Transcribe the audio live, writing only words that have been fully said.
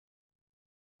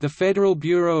The Federal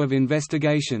Bureau of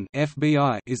Investigation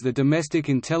 (FBI) is the domestic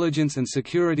intelligence and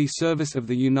security service of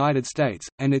the United States,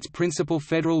 and its principal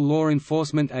federal law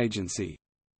enforcement agency.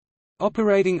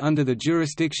 Operating under the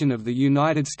jurisdiction of the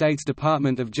United States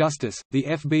Department of Justice, the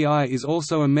FBI is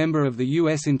also a member of the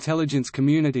U.S. intelligence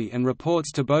community and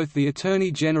reports to both the Attorney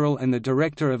General and the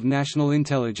Director of National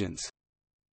Intelligence.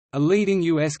 A leading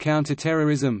U.S.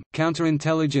 counterterrorism,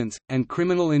 counterintelligence, and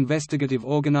criminal investigative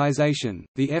organization,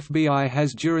 the FBI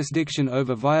has jurisdiction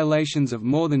over violations of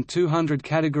more than 200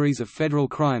 categories of federal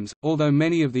crimes. Although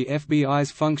many of the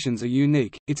FBI's functions are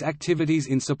unique, its activities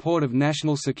in support of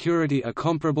national security are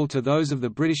comparable to those of the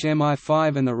British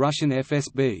MI5 and the Russian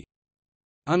FSB.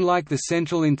 Unlike the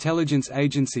Central Intelligence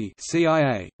Agency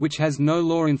 (CIA), which has no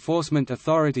law enforcement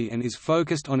authority and is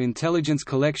focused on intelligence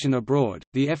collection abroad,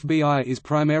 the FBI is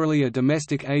primarily a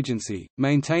domestic agency,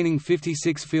 maintaining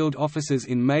 56 field offices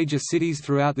in major cities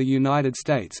throughout the United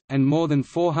States, and more than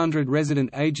 400 resident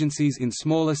agencies in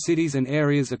smaller cities and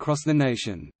areas across the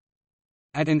nation.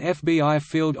 At an FBI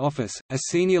field office, a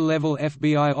senior-level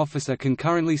FBI officer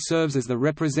concurrently serves as the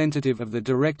representative of the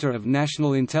Director of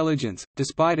National Intelligence.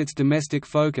 Despite its domestic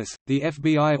focus, the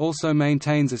FBI also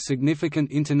maintains a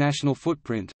significant international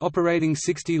footprint, operating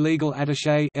 60 legal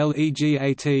attaché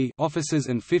 (LEGAT) offices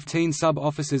and 15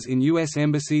 sub-offices in U.S.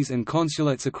 embassies and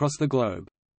consulates across the globe.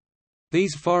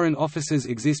 These foreign offices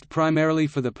exist primarily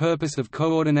for the purpose of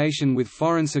coordination with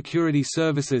foreign security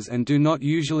services and do not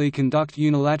usually conduct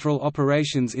unilateral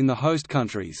operations in the host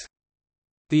countries.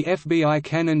 The FBI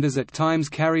can and does at times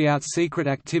carry out secret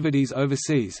activities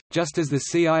overseas, just as the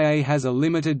CIA has a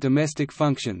limited domestic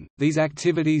function. These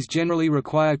activities generally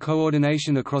require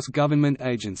coordination across government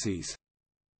agencies.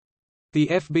 The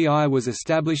FBI was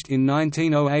established in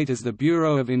 1908 as the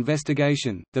Bureau of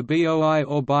Investigation, the BOI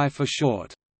or BI for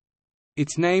short.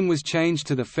 Its name was changed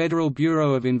to the Federal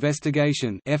Bureau of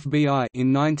Investigation (FBI)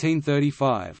 in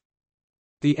 1935.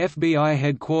 The FBI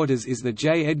headquarters is the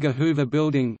J. Edgar Hoover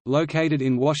Building, located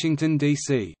in Washington,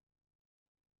 D.C.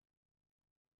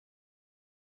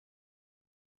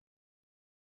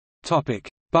 Topic: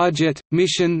 Budget,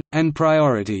 mission, and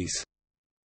priorities.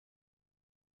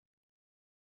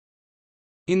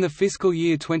 In the fiscal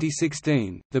year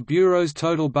 2016, the Bureau's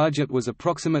total budget was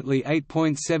approximately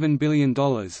 $8.7 billion.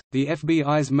 The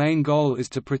FBI's main goal is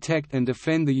to protect and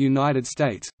defend the United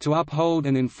States, to uphold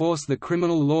and enforce the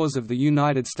criminal laws of the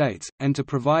United States, and to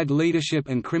provide leadership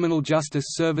and criminal justice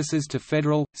services to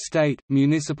federal, state,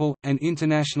 municipal, and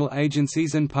international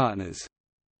agencies and partners.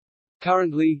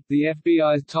 Currently, the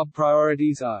FBI's top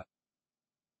priorities are: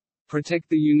 protect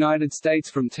the United States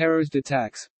from terrorist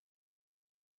attacks,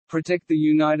 protect the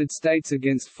United States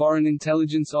against foreign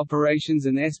intelligence operations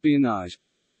and espionage,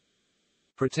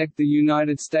 protect the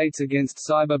United States against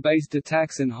cyber-based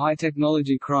attacks and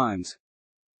high-technology crimes,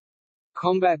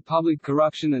 combat public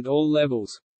corruption at all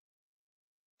levels,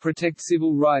 protect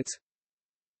civil rights,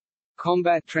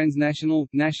 combat transnational,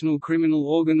 national criminal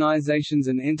organizations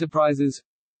and enterprises,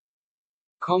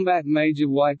 combat major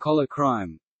white-collar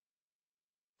crime,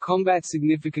 combat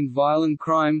significant violent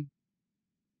crime,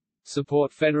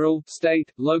 support federal, state,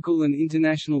 local and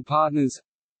international partners,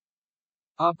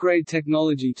 upgrade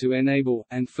technology to enable,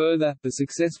 and further, the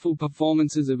successful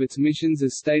performances of its missions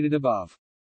as stated above.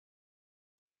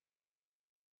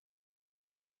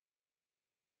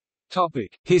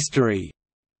 History.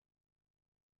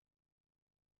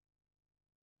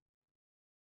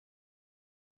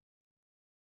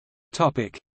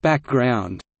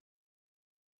 Background.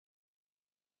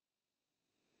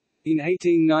 In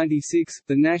 1896,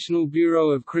 the National Bureau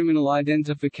of Criminal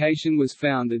Identification was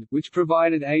founded, which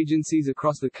provided agencies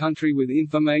across the country with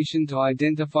information to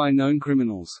identify known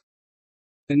criminals.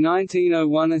 The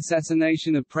 1901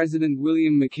 assassination of President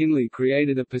William McKinley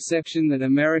created a perception that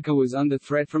America was under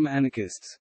threat from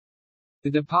anarchists. The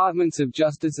Departments of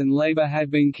Justice and Labor had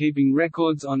been keeping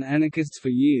records on anarchists for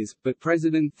years, but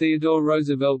President Theodore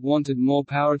Roosevelt wanted more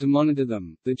power to monitor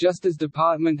them. The Justice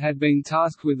Department had been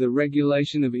tasked with the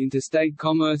regulation of interstate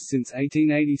commerce since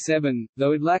 1887,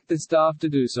 though it lacked the staff to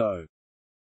do so.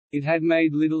 It had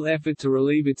made little effort to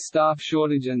relieve its staff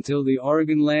shortage until the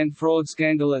Oregon land fraud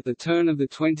scandal at the turn of the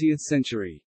 20th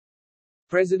century.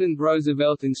 President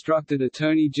Roosevelt instructed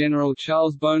Attorney General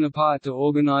Charles Bonaparte to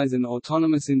organize an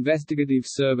autonomous investigative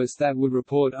service that would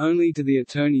report only to the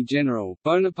Attorney General.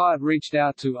 Bonaparte reached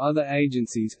out to other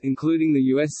agencies, including the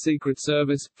U.S. Secret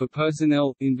Service, for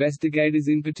personnel, investigators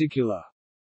in particular.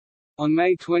 On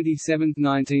May 27,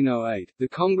 1908, the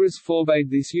Congress forbade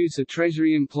this use of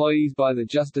Treasury employees by the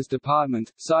Justice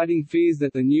Department, citing fears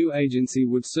that the new agency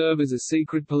would serve as a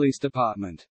secret police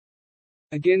department.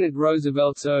 Again at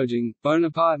Roosevelt's urging,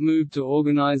 Bonaparte moved to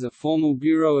organize a formal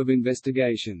Bureau of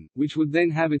Investigation, which would then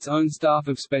have its own staff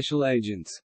of special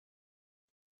agents.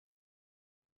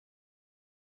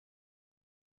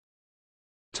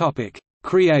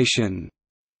 Creation.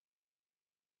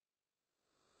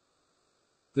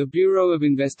 The Bureau of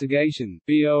Investigation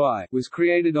 (BOI) was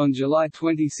created on July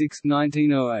 26,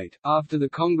 1908, after the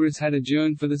Congress had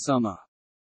adjourned for the summer.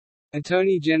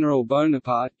 Attorney General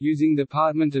Bonaparte, using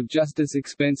Department of Justice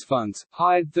expense funds,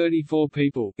 hired 34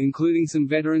 people, including some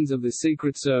veterans of the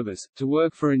Secret Service, to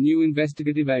work for a new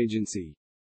investigative agency.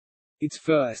 Its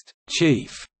first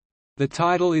chief, the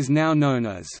title is now known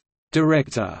as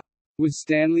Director, was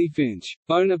Stanley Finch.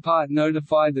 Bonaparte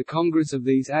notified the Congress of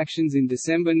these actions in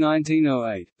December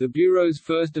 1908. The Bureau's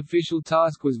first official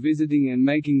task was visiting and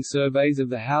making surveys of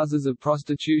the houses of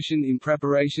prostitution in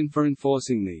preparation for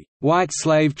enforcing the White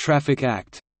Slave Traffic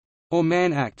Act, or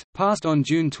Mann Act, passed on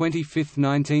June 25,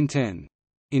 1910.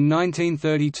 In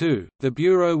 1932, the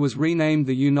Bureau was renamed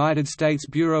the United States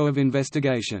Bureau of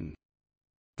Investigation.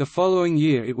 The following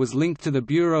year it was linked to the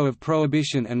Bureau of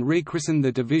Prohibition and rechristened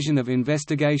the Division of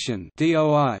Investigation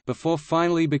 (DOI) before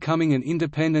finally becoming an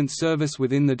independent service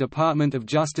within the Department of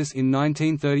Justice in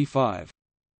 1935.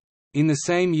 In the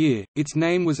same year, its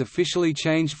name was officially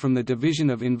changed from the Division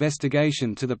of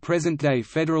Investigation to the present-day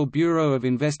Federal Bureau of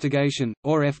Investigation,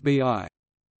 or FBI.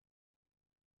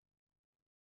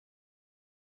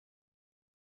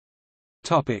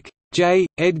 J.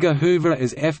 Edgar Hoover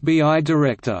as FBI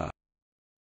Director.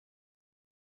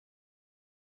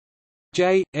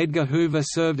 J. Edgar Hoover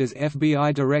served as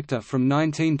FBI Director from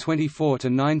 1924 to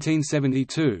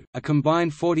 1972, a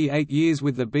combined 48 years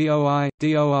with the BOI,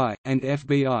 DOI, and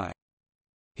FBI.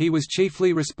 He was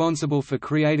chiefly responsible for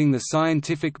creating the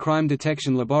Scientific Crime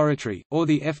Detection Laboratory, or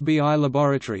the FBI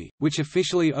Laboratory, which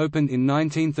officially opened in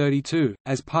 1932,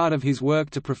 as part of his work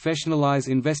to professionalize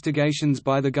investigations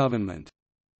by the government.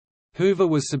 Hoover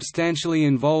was substantially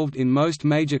involved in most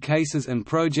major cases and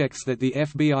projects that the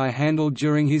FBI handled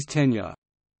during his tenure.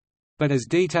 But as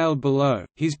detailed below,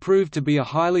 his proved to be a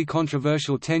highly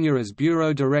controversial tenure as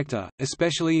Bureau Director,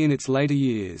 especially in its later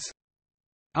years.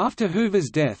 After Hoover's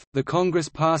death, the Congress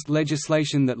passed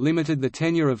legislation that limited the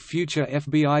tenure of future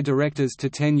FBI directors to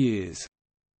 10 years.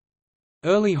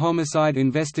 Early homicide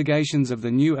investigations of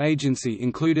the new agency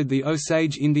included the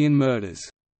Osage Indian murders.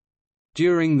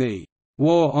 During the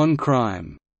War on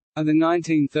Crime of the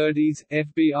 1930s,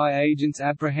 FBI agents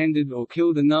apprehended or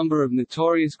killed a number of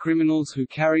notorious criminals who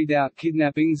carried out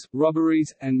kidnappings,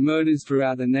 robberies, and murders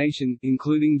throughout the nation,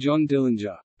 including John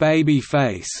Dillinger,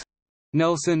 Babyface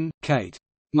Nelson, Kate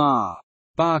Ma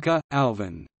Barker,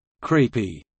 Alvin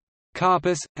Creepy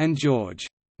Karpus, and George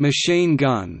Machine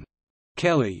Gun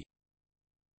Kelly.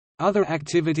 Other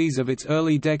activities of its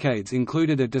early decades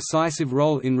included a decisive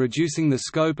role in reducing the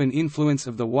scope and influence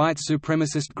of the white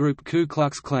supremacist group Ku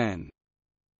Klux Klan.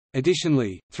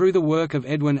 Additionally, through the work of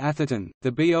Edwin Atherton,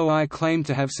 the BOI claimed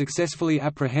to have successfully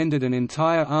apprehended an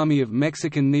entire army of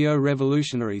Mexican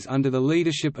neo-revolutionaries under the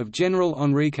leadership of General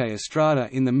Enrique Estrada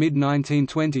in the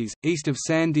mid-1920s, east of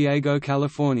San Diego,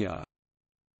 California.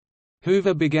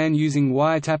 Hoover began using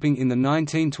wiretapping in the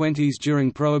 1920s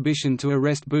during Prohibition to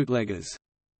arrest bootleggers.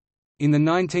 In the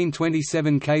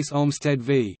 1927 case Olmsted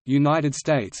v. United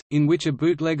States, in which a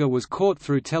bootlegger was caught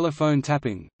through telephone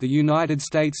tapping, the United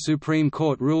States Supreme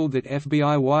Court ruled that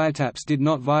FBI wiretaps did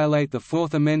not violate the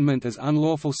Fourth Amendment as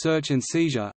unlawful search and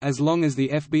seizure, as long as the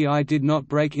FBI did not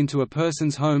break into a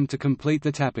person's home to complete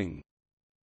the tapping.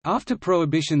 After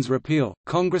Prohibition's repeal,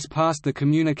 Congress passed the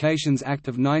Communications Act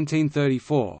of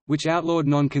 1934, which outlawed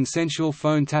non-consensual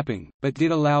phone tapping, but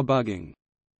did allow bugging.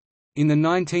 In the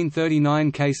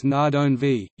 1939 case Nardone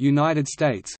v. United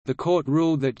States, the court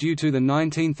ruled that due to the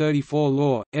 1934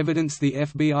 law, evidence the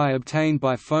FBI obtained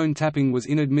by phone tapping was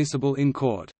inadmissible in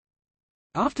court.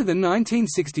 After the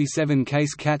 1967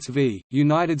 case Katz v.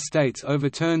 United States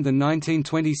overturned the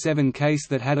 1927 case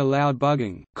that had allowed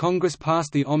bugging, Congress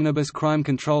passed the Omnibus Crime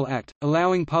Control Act,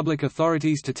 allowing public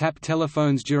authorities to tap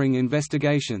telephones during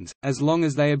investigations, as long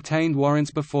as they obtained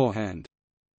warrants beforehand.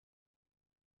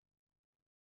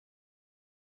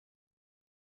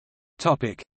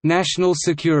 National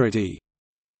security.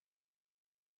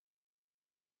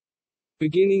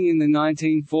 Beginning in the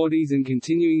 1940s and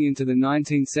continuing into the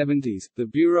 1970s, the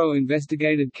Bureau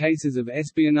investigated cases of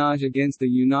espionage against the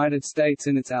United States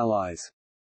and its allies.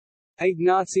 8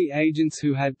 Nazi agents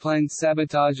who had planned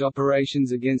sabotage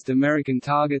operations against American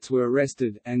targets were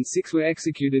arrested, and 6 were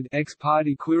executed ex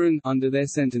parte Quirin under their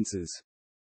sentences.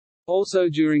 Also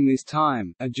during this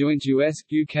time, a joint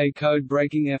US-UK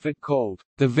code-breaking effort called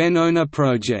the Venona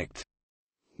Project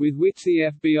with which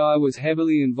the FBI was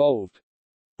heavily involved,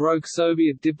 broke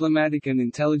Soviet diplomatic and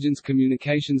intelligence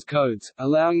communications codes,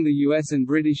 allowing the US and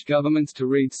British governments to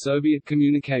read Soviet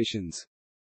communications.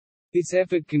 This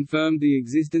effort confirmed the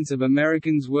existence of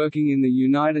Americans working in the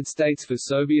United States for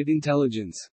Soviet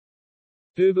intelligence.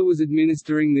 Hoover was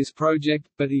administering this project,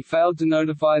 but he failed to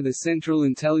notify the Central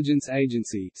Intelligence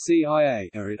Agency (CIA)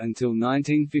 until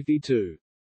 1952.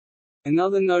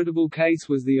 Another notable case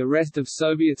was the arrest of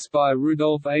Soviet spy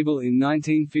Rudolf Abel in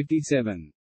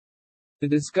 1957. The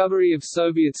discovery of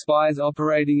Soviet spies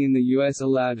operating in the U.S.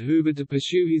 allowed Hoover to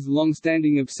pursue his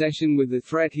long-standing obsession with the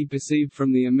threat he perceived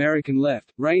from the American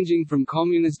left, ranging from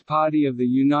Communist Party of the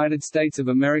United States of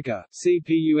America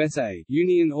 (CPUSA)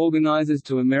 union organizers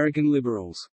to American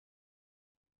liberals.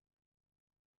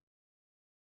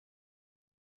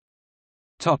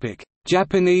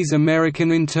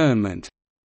 Japanese-American internment.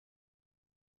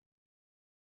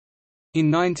 In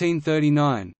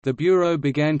 1939, the Bureau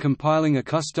began compiling a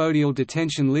custodial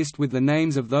detention list with the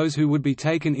names of those who would be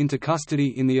taken into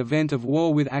custody in the event of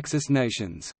war with Axis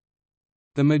nations.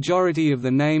 The majority of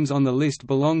the names on the list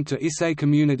belonged to Issei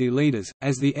community leaders,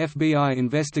 as the FBI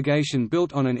investigation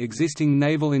built on an existing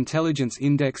naval intelligence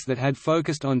index that had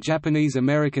focused on Japanese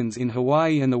Americans in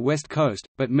Hawaii and the West Coast,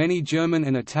 but many German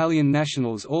and Italian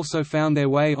nationals also found their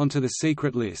way onto the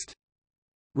secret list.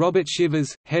 Robert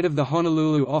Shivers, head of the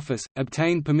Honolulu office,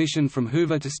 obtained permission from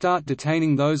Hoover to start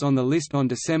detaining those on the list on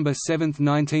December 7,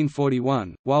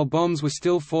 1941, while bombs were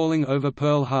still falling over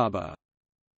Pearl Harbor.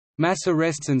 Mass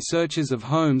arrests and searches of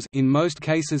homes, in most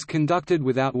cases conducted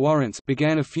without warrants,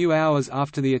 began a few hours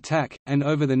after the attack, and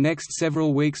over the next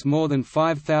several weeks more than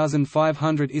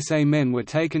 5,500 Issei men were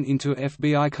taken into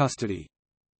FBI custody.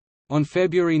 On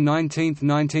February 19,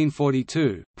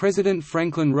 1942, President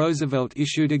Franklin Roosevelt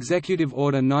issued Executive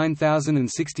Order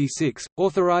 9066,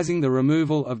 authorizing the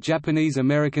removal of Japanese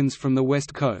Americans from the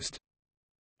West Coast.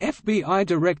 FBI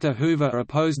Director Hoover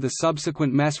opposed the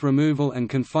subsequent mass removal and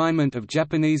confinement of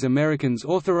Japanese Americans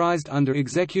authorized under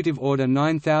Executive Order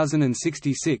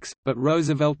 9066, but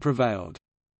Roosevelt prevailed.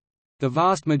 The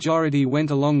vast majority went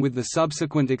along with the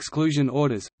subsequent exclusion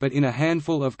orders, but in a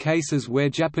handful of cases where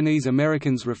Japanese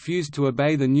Americans refused to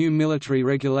obey the new military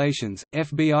regulations,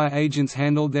 FBI agents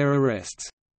handled their arrests.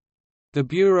 The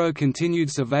Bureau continued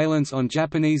surveillance on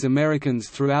Japanese Americans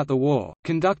throughout the war,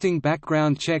 conducting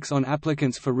background checks on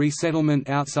applicants for resettlement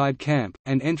outside camp,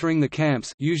 and entering the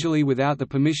camps usually without the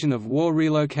permission of War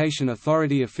Relocation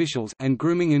Authority officials, and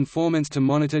grooming informants to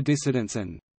monitor dissidents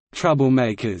and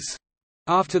troublemakers.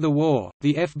 After the war,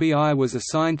 the FBI was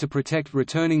assigned to protect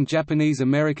returning Japanese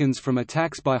Americans from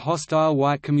attacks by hostile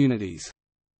white communities.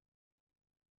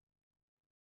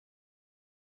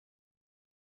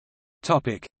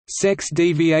 Sex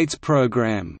deviates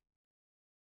program.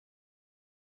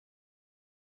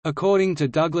 According to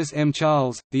Douglas M.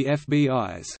 Charles, the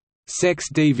FBI's Sex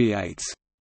Deviates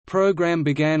program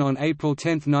began on April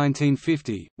 10,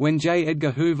 1950, when J.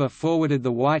 Edgar Hoover forwarded the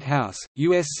White House,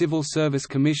 U.S. Civil Service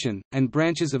Commission, and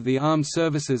branches of the armed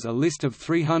services a list of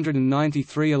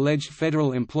 393 alleged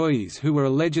federal employees who were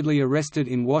allegedly arrested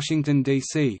in Washington,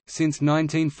 D.C., since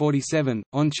 1947,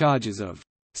 on charges of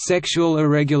sexual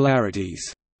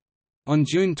irregularities. On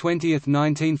June 20,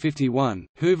 1951,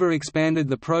 Hoover expanded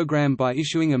the program by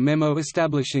issuing a memo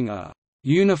establishing a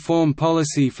uniform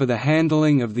policy for the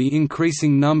handling of the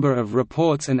increasing number of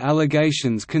reports and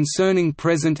allegations concerning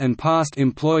present and past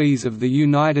employees of the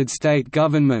United States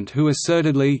government who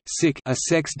assertedly are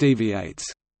sex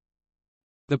deviates.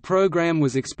 The program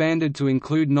was expanded to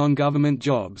include non-government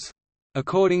jobs.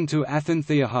 According to Athan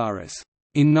Theoharis,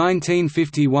 in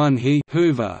 1951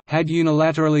 Hoover had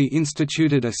unilaterally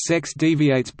instituted a sex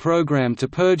deviates program to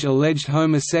purge alleged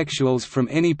homosexuals from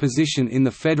any position in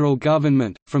the federal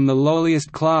government, from the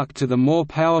lowliest clerk to the more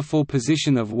powerful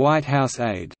position of White House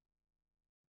aide.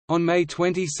 On May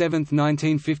 27,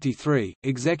 1953,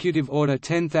 Executive Order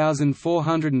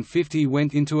 10450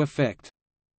 went into effect.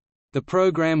 The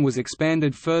program was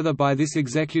expanded further by this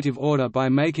executive order by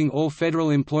making all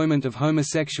federal employment of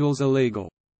homosexuals illegal.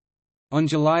 On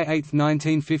July 8,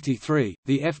 1953,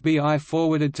 the FBI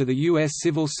forwarded to the U.S.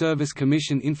 Civil Service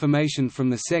Commission information from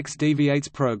the Sex Deviates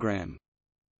program.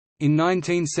 In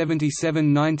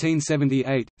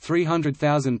 1977–1978,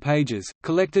 300,000 pages,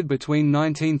 collected between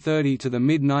 1930 to the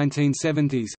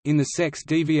mid-1970s, in the Sex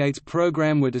Deviates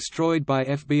program were destroyed by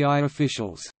FBI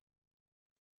officials.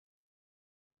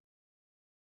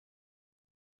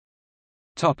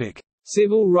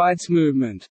 Civil rights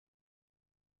movement.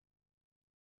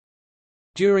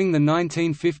 During the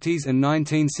 1950s and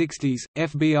 1960s,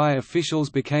 FBI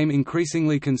officials became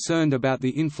increasingly concerned about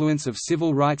the influence of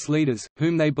civil rights leaders,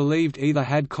 whom they believed either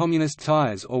had communist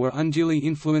ties or were unduly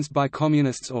influenced by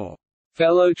communists or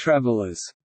fellow travelers.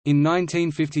 In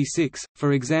 1956,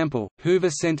 for example,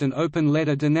 Hoover sent an open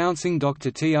letter denouncing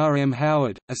Dr. T.R.M.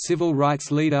 Howard, a civil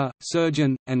rights leader,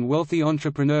 surgeon, and wealthy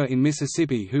entrepreneur in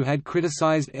Mississippi who had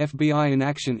criticized FBI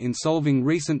inaction in solving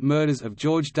recent murders of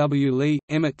George W. Lee,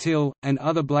 Emmett Till, and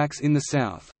other blacks in the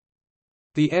South.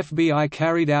 The FBI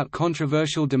carried out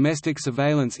controversial domestic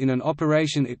surveillance in an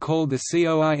operation it called the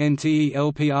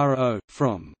COINTELPRO,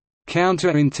 from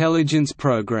Counterintelligence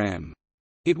Program.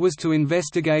 It was to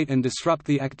investigate and disrupt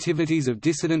the activities of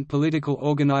dissident political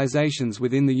organizations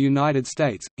within the United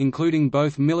States, including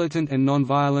both militant and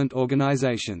nonviolent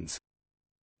organizations.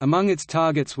 Among its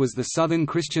targets was the Southern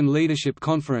Christian Leadership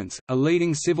Conference, a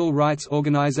leading civil rights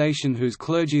organization whose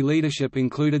clergy leadership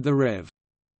included the Rev.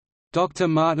 Dr.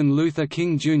 Martin Luther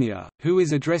King, Jr., who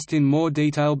is addressed in more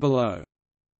detail below.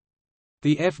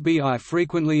 The FBI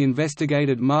frequently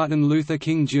investigated Martin Luther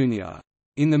King, Jr.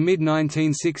 In the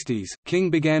mid-1960s, King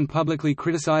began publicly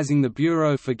criticizing the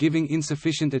Bureau for giving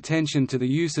insufficient attention to the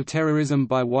use of terrorism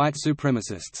by white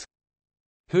supremacists.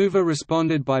 Hoover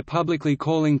responded by publicly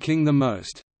calling King the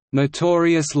most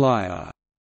notorious liar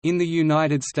in the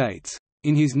United States.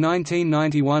 In his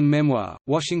 1991 memoir,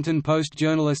 Washington Post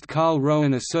journalist Carl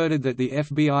Rowan asserted that the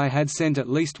FBI had sent at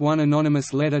least one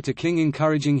anonymous letter to King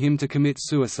encouraging him to commit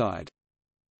suicide.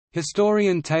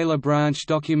 Historian Taylor Branch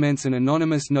documents an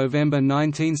anonymous November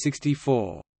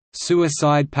 1964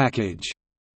 suicide package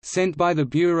sent by the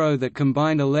Bureau that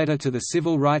combined a letter to the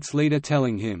civil rights leader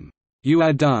telling him, "You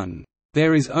are done.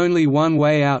 There is only one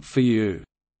way out for you."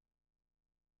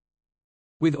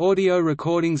 With audio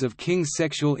recordings of King's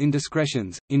sexual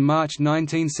indiscretions, in March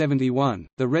 1971,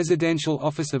 the residential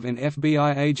office of an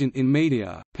FBI agent in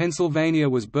Media, Pennsylvania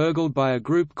was burgled by a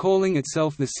group calling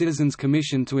itself the Citizens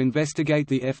Commission to investigate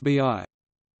the FBI.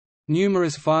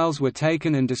 Numerous files were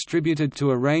taken and distributed to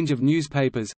a range of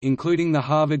newspapers, including the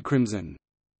Harvard Crimson.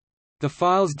 The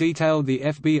files detailed the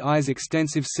FBI's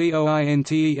extensive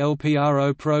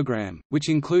COINTELPRO program, which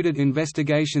included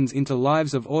investigations into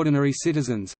lives of ordinary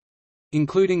citizens,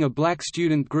 including a black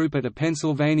student group at a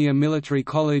Pennsylvania military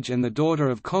college and the daughter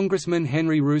of Congressman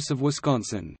Henry Roos of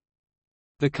Wisconsin.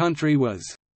 The country was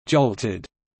jolted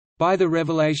by the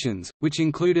revelations, which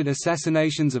included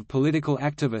assassinations of political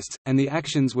activists, and the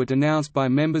actions were denounced by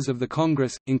members of the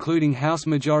Congress, including House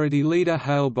Majority Leader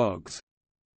Hale Boggs.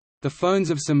 The phones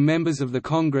of some members of the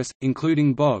Congress,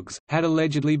 including Boggs, had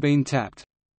allegedly been tapped.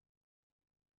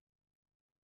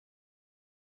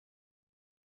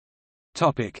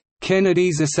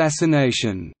 Kennedy's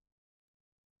assassination.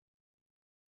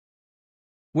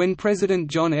 When President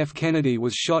John F. Kennedy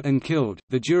was shot and killed,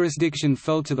 the jurisdiction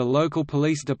fell to the local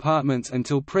police departments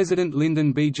until President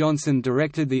Lyndon B. Johnson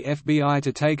directed the FBI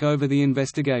to take over the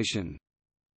investigation.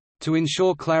 To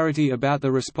ensure clarity about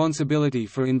the responsibility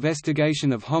for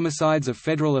investigation of homicides of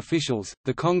federal officials,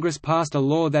 the Congress passed a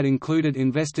law that included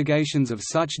investigations of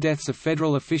such deaths of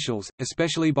federal officials,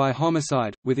 especially by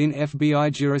homicide, within FBI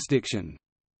jurisdiction.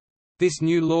 This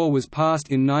new law was passed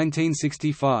in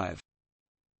 1965.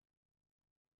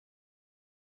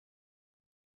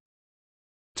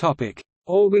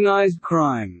 Organized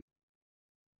crime.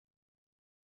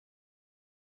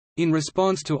 In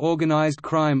response to organized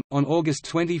crime, on August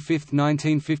 25,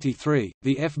 1953,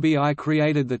 the FBI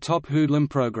created the Top Hoodlum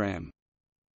program.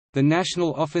 The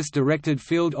National Office directed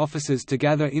field officers to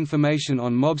gather information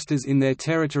on mobsters in their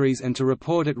territories and to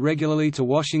report it regularly to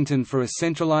Washington for a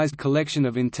centralized collection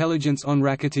of intelligence on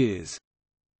racketeers.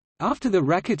 After the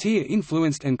Racketeer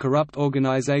Influenced and Corrupt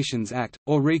Organizations Act,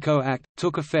 or RICO Act,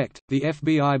 took effect, the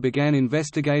FBI began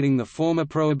investigating the former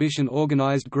Prohibition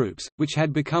organized groups, which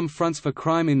had become fronts for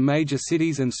crime in major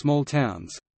cities and small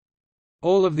towns.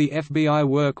 All of the FBI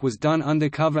work was done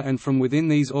undercover and from within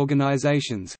these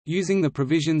organizations, using the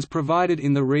provisions provided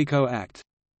in the RICO Act.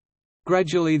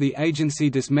 Gradually the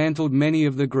agency dismantled many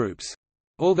of the groups.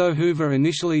 Although Hoover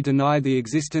initially denied the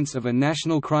existence of a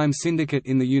national crime syndicate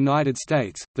in the United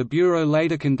States, the Bureau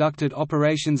later conducted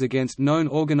operations against known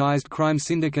organized crime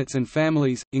syndicates and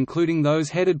families, including those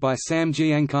headed by Sam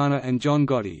Giancana and John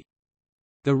Gotti.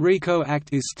 The RICO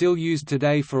Act is still used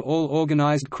today for all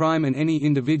organized crime and any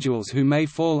individuals who may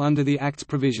fall under the Act's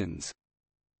provisions.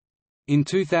 In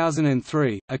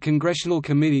 2003, a congressional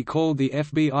committee called the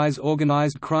FBI's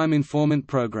Organized Crime Informant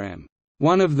Program,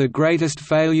 "one of the greatest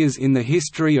failures in the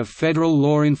history of federal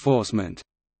law enforcement."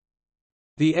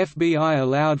 The FBI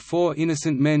allowed 4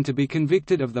 innocent men to be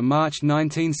convicted of the March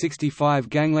 1965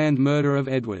 gangland murder of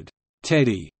Edward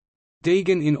Teddy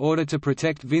Deegan in order to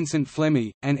protect Vincent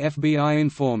Flemmi, an FBI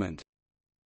informant.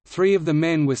 3 of the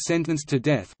men were sentenced to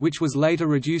death, which was later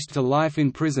reduced to life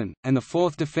in prison, and the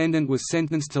 4th defendant was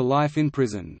sentenced to life in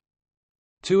prison.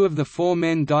 2 of the 4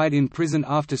 men died in prison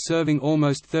after serving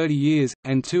almost 30 years,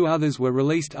 and 2 others were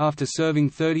released after serving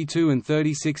 32 and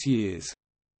 36 years.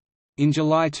 In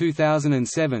July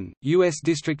 2007, U.S.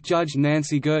 District Judge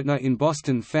Nancy Gertner in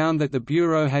Boston found that the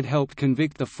Bureau had helped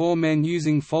convict the 4 men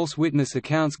using false witness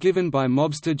accounts given by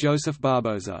mobster Joseph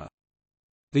Barboza.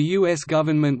 The U.S.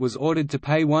 government was ordered to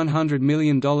pay $100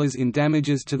 million in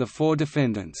damages to the 4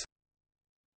 defendants.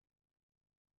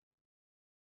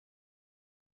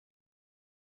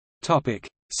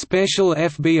 Special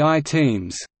FBI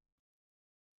teams.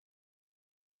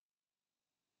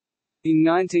 In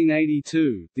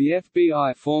 1982, the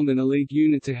FBI formed an elite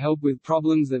unit to help with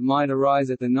problems that might arise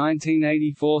at the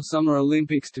 1984 Summer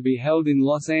Olympics to be held in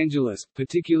Los Angeles,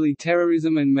 particularly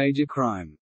terrorism and major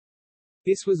crime.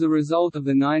 This was a result of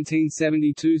the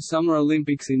 1972 Summer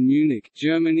Olympics in Munich,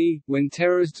 Germany, when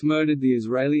terrorists murdered the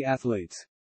Israeli athletes.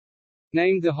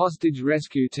 Named the Hostage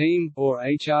Rescue Team, or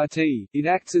HRT, it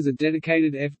acts as a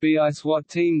dedicated FBI SWAT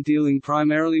team dealing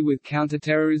primarily with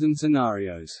counterterrorism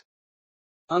scenarios.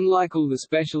 Unlike all the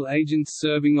special agents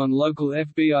serving on local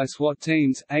FBI SWAT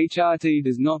teams, HRT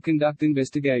does not conduct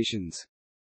investigations.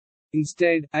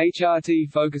 Instead, HRT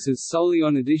focuses solely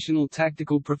on additional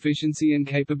tactical proficiency and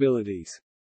capabilities.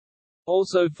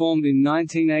 Also formed in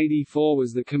 1984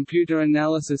 was the Computer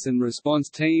Analysis and Response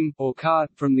Team, or CART.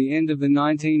 From the end of the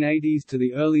 1980s to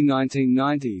the early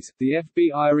 1990s, the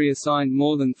FBI reassigned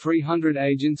more than 300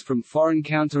 agents from foreign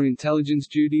counterintelligence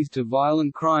duties to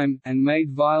violent crime, and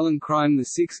made violent crime the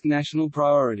 6th national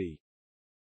priority.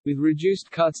 With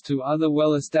reduced cuts to other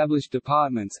well-established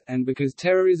departments, and because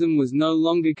terrorism was no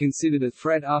longer considered a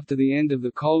threat after the end of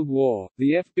the Cold War,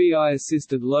 the FBI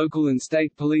assisted local and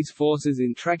state police forces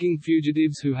in tracking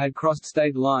fugitives who had crossed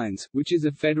state lines, which is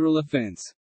a federal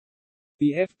offense.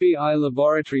 The FBI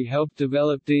laboratory helped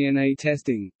develop DNA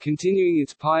testing, continuing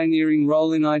its pioneering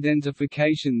role in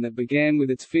identification that began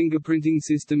with its fingerprinting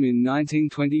system in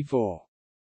 1924.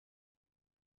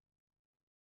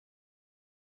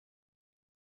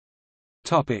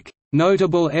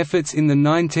 Notable efforts in the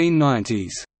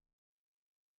 1990s.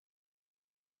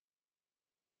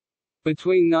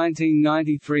 Between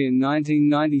 1993 and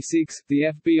 1996,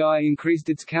 the FBI increased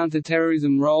its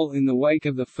counterterrorism role in the wake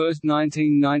of the first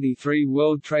 1993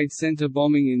 World Trade Center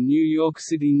bombing in New York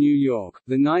City, New York,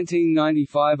 the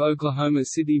 1995 Oklahoma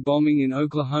City bombing in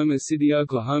Oklahoma City,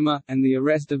 Oklahoma, and the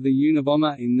arrest of the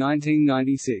Unabomber in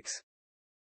 1996.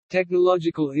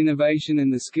 Technological innovation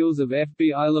and the skills of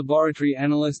FBI laboratory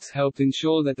analysts helped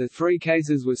ensure that the 3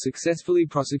 cases were successfully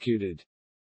prosecuted.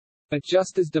 But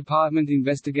Justice Department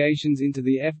investigations into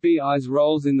the FBI's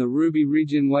roles in the Ruby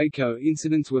Ridge and Waco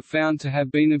incidents were found to have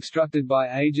been obstructed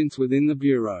by agents within the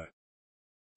Bureau.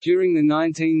 During the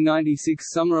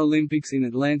 1996 Summer Olympics in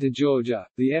Atlanta, Georgia,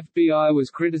 the FBI was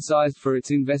criticized for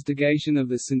its investigation of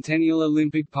the Centennial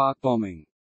Olympic Park bombing.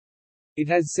 It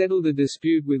has settled a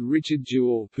dispute with Richard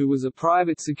Jewell, who was a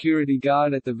private security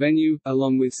guard at the venue,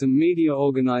 along with some media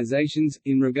organizations,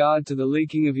 in regard to the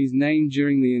leaking of his name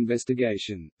during the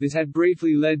investigation. This had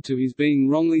briefly led to his being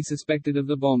wrongly suspected of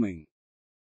the bombing.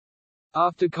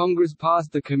 After Congress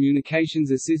passed the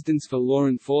Communications Assistance for Law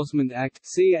Enforcement Act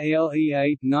 (CALE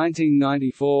 8,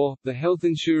 1994), the Health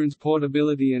Insurance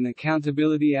Portability and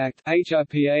Accountability Act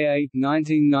 (HIPAA 8,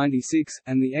 1996),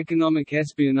 and the Economic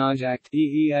Espionage Act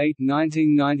 (EE 8,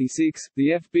 1996),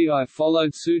 the FBI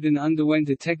followed suit and underwent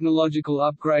a technological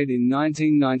upgrade in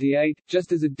 1998,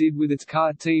 just as it did with its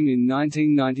CART team in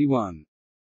 1991.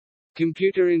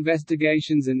 Computer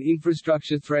Investigations and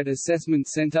Infrastructure Threat Assessment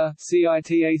Center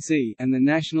 (CITAC) and the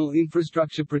National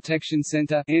Infrastructure Protection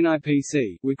Center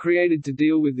 (NIPC) were created to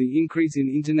deal with the increase in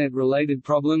Internet-related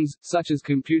problems, such as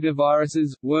computer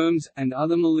viruses, worms, and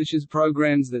other malicious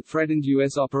programs that threatened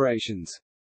U.S. operations.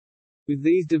 With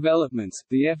these developments,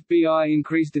 the FBI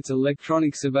increased its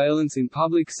electronic surveillance in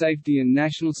public safety and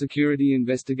national security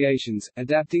investigations,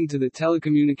 adapting to the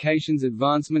telecommunications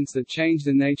advancements that changed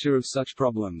the nature of such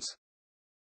problems.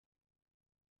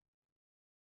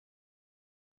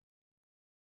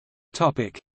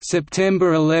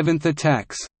 September 11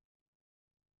 attacks.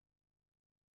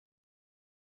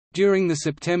 During the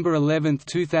September 11,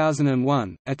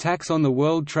 2001, attacks on the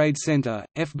World Trade Center,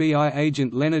 FBI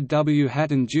agent Leonard W.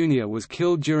 Hatton Jr. was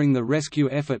killed during the rescue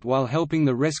effort while helping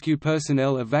the rescue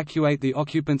personnel evacuate the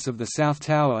occupants of the South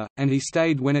Tower, and he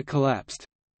stayed when it collapsed.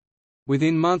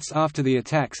 Within months after the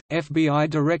attacks, FBI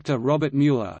Director Robert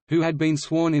Mueller, who had been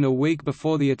sworn in a week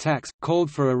before the attacks,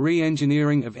 called for a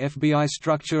re-engineering of FBI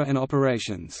structure and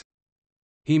operations.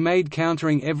 He made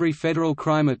countering every federal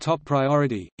crime a top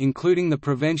priority, including the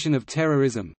prevention of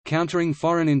terrorism, countering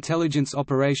foreign intelligence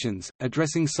operations,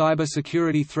 addressing cyber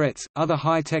security threats, other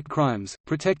high-tech crimes,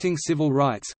 protecting civil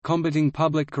rights, combating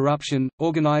public corruption,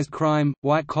 organized crime,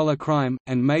 white-collar crime,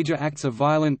 and major acts of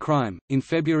violent crime. In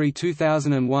February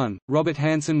 2001, Robert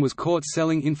Hanssen was caught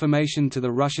selling information to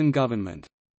the Russian government.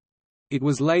 It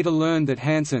was later learned that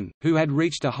Hanssen, who had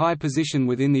reached a high position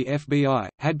within the FBI,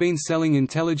 had been selling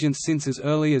intelligence since as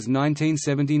early as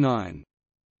 1979.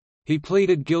 He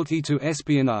pleaded guilty to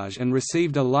espionage and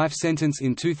received a life sentence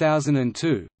in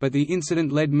 2002, but the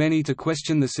incident led many to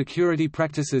question the security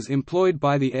practices employed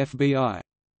by the FBI.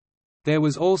 There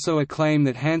was also a claim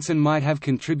that Hanssen might have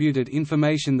contributed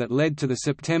information that led to the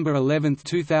September 11,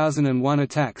 2001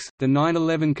 attacks. The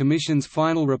 9/11 Commission's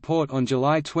final report on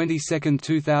July 22,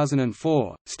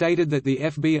 2004, stated that the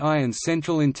FBI and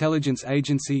Central Intelligence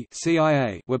Agency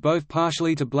 (CIA) were both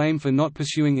partially to blame for not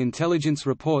pursuing intelligence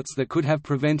reports that could have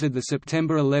prevented the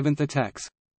September 11 attacks.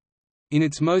 In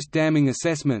its most damning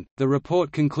assessment, the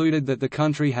report concluded that the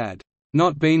country had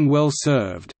not been well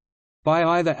served by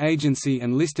either agency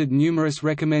and listed numerous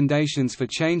recommendations for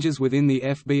changes within the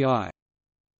FBI.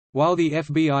 While the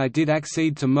FBI did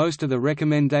accede to most of the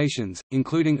recommendations,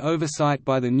 including oversight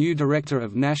by the new Director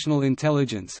of National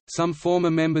Intelligence, some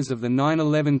former members of the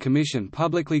 9/11 Commission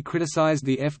publicly criticized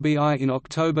the FBI in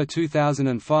October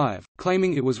 2005,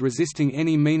 claiming it was resisting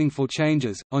any meaningful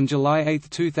changes. On July 8,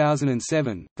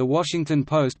 2007, The Washington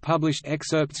Post published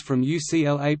excerpts from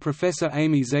UCLA professor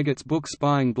Amy Zeggert's book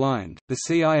Spying Blind: The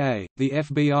CIA, the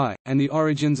FBI, and the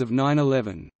Origins of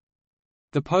 9/11.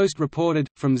 The Post reported,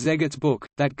 from Zeggert's book,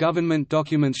 that government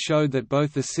documents showed that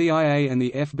both the CIA and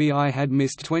the FBI had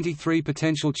missed 23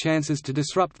 potential chances to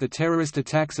disrupt the terrorist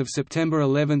attacks of September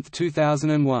 11,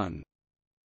 2001.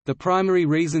 The primary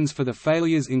reasons for the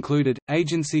failures included,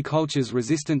 agency cultures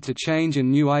resistant to change and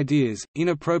new ideas,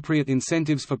 inappropriate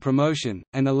incentives for promotion,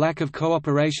 and a lack of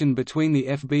cooperation between the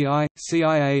FBI,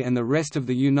 CIA and the rest of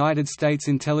the United States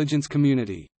intelligence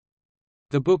community.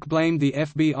 The book blamed the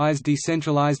FBI's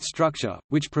decentralized structure,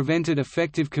 which prevented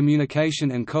effective communication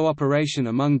and cooperation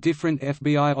among different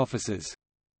FBI officers.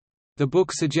 The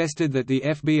book suggested that the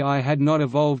FBI had not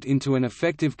evolved into an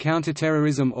effective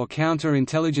counterterrorism or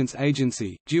counterintelligence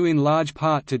agency, due in large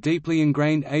part to deeply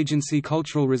ingrained agency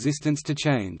cultural resistance to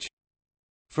change.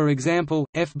 For example,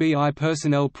 FBI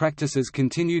personnel practices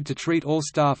continued to treat all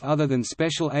staff other than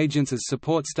special agents as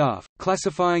support staff,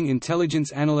 classifying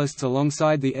intelligence analysts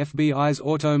alongside the FBI's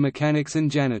auto mechanics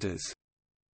and janitors.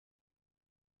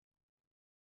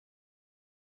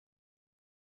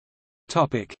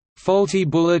 Faulty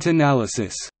bullet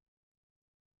analysis.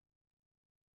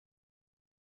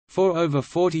 For over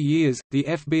 40 years, the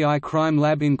FBI crime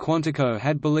lab in Quantico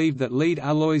had believed that lead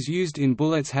alloys used in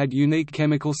bullets had unique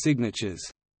chemical signatures.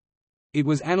 It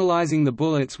was analyzing the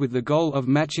bullets with the goal of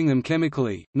matching them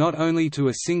chemically, not only to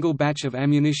a single batch of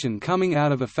ammunition coming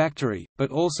out of a factory,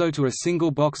 but also to a single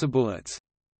box of bullets.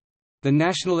 The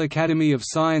National Academy of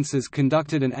Sciences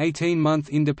conducted an 18-month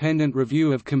independent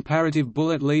review of comparative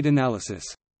bullet lead analysis.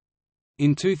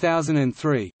 In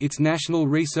 2003, its National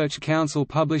Research Council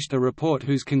published a report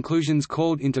whose conclusions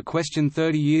called into question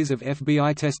 30 years of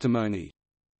FBI testimony.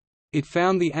 It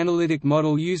found the analytic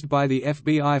model used by the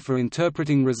FBI for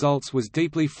interpreting results was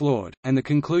deeply flawed, and the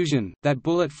conclusion, that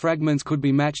bullet fragments could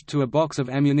be matched to a box of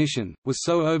ammunition, was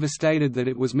so overstated that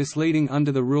it was misleading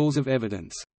under the rules of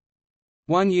evidence.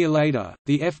 1 year later,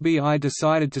 the FBI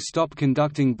decided to stop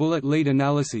conducting bullet lead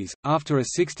analyses. After a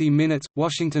 60 Minutes,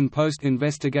 Washington Post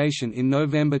investigation in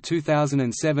November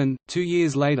 2007, 2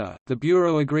 years later, the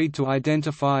Bureau agreed to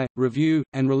identify, review,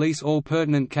 and release all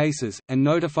pertinent cases, and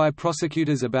notify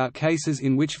prosecutors about cases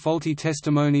in which faulty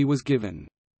testimony was given.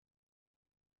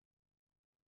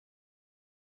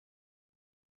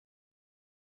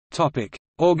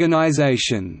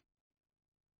 Organization.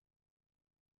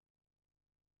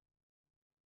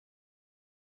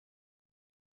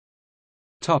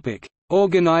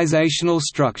 Organizational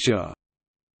structure.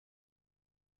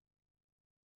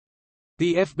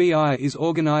 The FBI is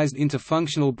organized into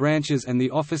functional branches and the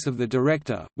Office of the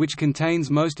Director, which contains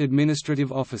most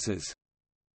administrative offices.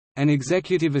 An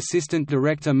executive assistant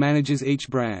director manages each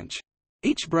branch.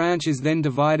 Each branch is then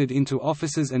divided into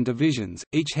offices and divisions,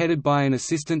 each headed by an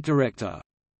assistant director.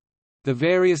 The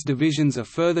various divisions are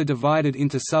further divided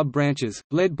into sub-branches,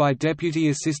 led by deputy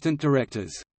assistant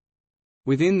directors.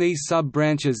 Within these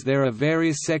sub-branches there are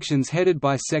various sections headed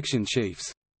by section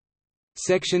chiefs.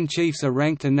 Section chiefs are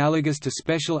ranked analogous to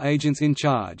special agents in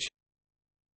charge.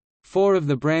 4 of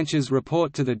the branches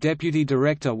report to the deputy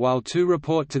director while 2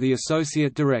 report to the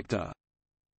associate director.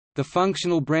 The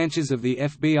functional branches of the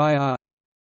FBI are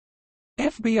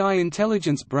FBI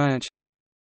Intelligence Branch,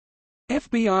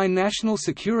 FBI National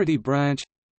Security Branch,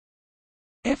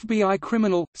 FBI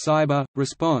Criminal, Cyber,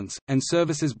 Response, and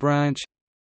Services Branch,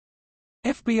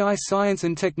 FBI Science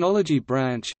and Technology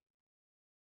Branch,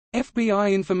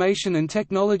 FBI Information and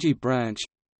Technology Branch,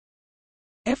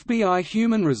 FBI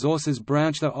Human Resources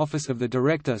Branch. The Office of the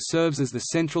Director serves as the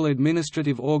central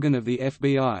administrative organ of the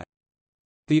FBI.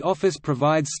 The office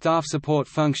provides staff support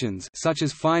functions such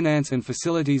as finance and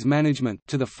facilities management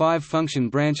to the 5 function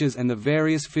branches and the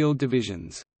various field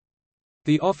divisions.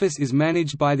 The office is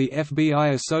managed by the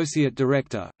FBI Associate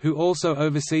Director, who also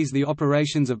oversees the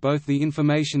operations of both the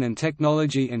Information and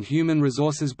Technology and Human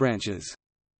Resources branches.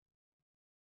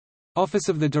 Office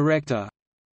of the Director,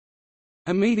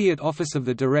 Immediate Office of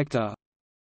the Director,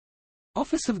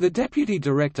 Office of the Deputy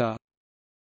Director,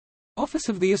 Office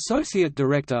of the Associate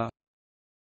Director,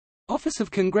 Office of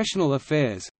Congressional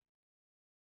Affairs,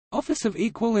 Office of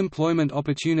Equal Employment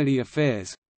Opportunity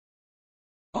Affairs,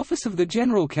 Office of the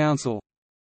General Counsel,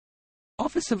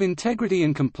 Office of Integrity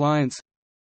and Compliance,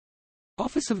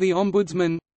 Office of the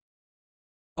Ombudsman,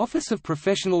 Office of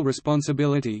Professional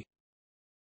Responsibility,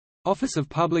 Office of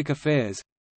Public Affairs,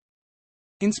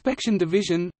 Inspection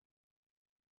Division,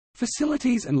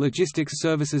 Facilities and Logistics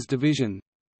Services Division,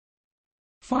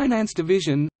 Finance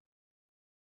Division,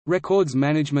 Records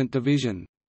Management Division,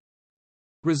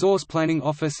 Resource Planning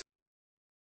Office,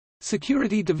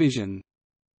 Security Division.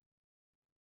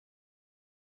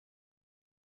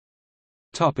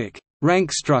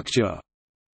 Rank structure.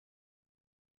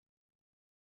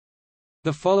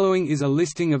 The following is a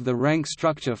listing of the rank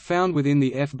structure found within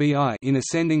the FBI in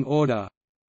ascending order.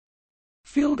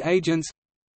 Field Agents,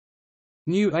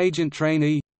 New Agent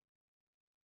Trainee,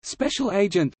 Special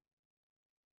Agent,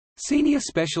 Senior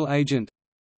Special Agent,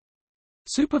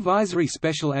 Supervisory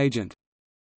Special Agent,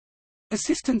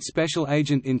 Assistant Special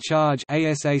Agent in Charge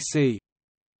 (ASAC),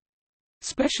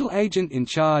 Special Agent in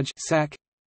Charge (SAC),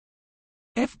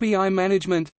 FBI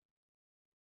Management,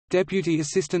 Deputy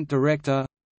Assistant Director,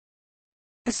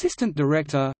 Assistant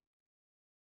Director,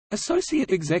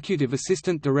 Associate Executive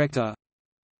Assistant Director,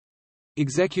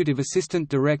 Executive Assistant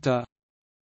Director,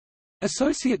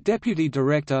 Associate Deputy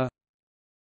Director,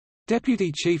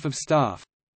 Deputy Chief of Staff,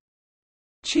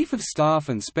 Chief of Staff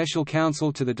and Special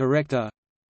Counsel to the Director,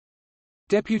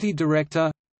 Deputy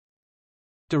Director,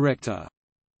 Director.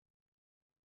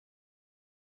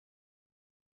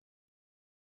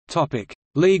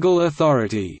 Legal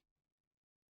authority.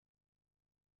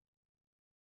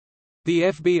 The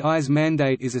FBI's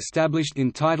mandate is established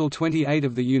in Title 28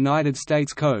 of the United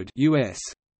States Code (U.S.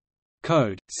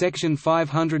 Code), Section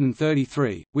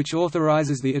 533, which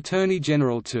authorizes the Attorney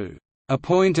General to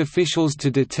appoint officials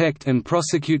to detect and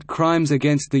prosecute crimes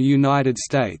against the United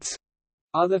States.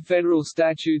 Other federal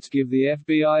statutes give the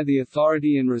FBI the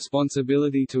authority and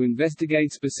responsibility to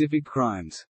investigate specific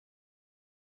crimes.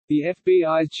 The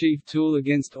FBI's chief tool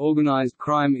against organized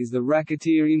crime is the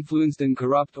Racketeer-Influenced and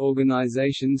Corrupt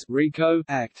Organizations (RICO)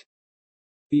 Act.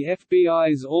 The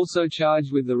FBI is also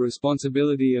charged with the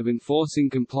responsibility of enforcing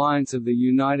compliance of the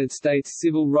United States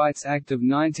Civil Rights Act of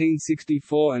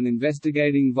 1964 and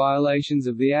investigating violations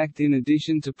of the Act in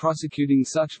addition to prosecuting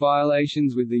such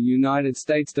violations with the United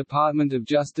States Department of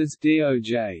Justice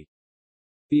 (DOJ).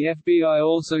 The FBI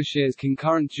also shares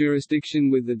concurrent jurisdiction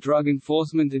with the Drug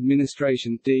Enforcement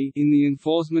Administration in the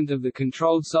enforcement of the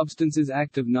Controlled Substances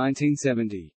Act of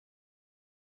 1970.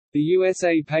 The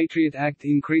USA Patriot Act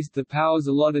increased the powers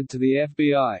allotted to the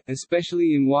FBI,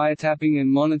 especially in wiretapping and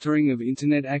monitoring of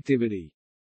Internet activity.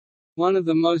 One of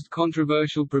the most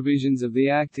controversial provisions of the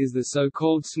Act is the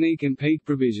so-called sneak and peek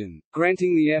provision,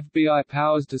 granting the FBI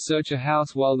powers to search a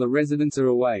house while the residents are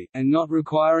away, and not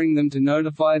requiring them to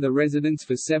notify the residents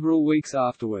for several weeks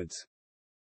afterwards.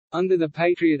 Under the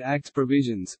Patriot Act's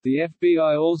provisions, the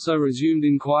FBI also resumed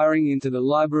inquiring into the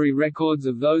library records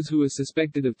of those who were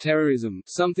suspected of terrorism,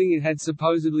 something it had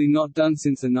supposedly not done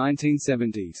since the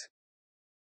 1970s.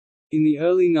 In the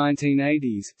early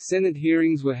 1980s, Senate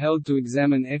hearings were held to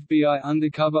examine FBI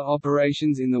undercover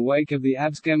operations in the wake of the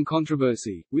Abscam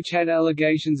controversy, which had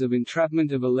allegations of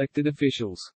entrapment of elected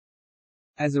officials.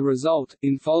 As a result,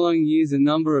 in following years a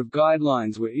number of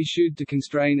guidelines were issued to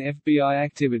constrain FBI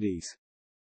activities.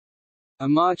 A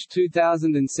March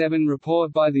 2007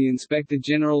 report by the Inspector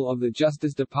General of the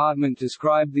Justice Department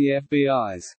described the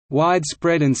FBI's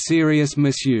widespread and serious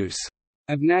misuse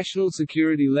of national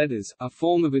security letters, a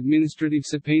form of administrative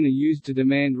subpoena used to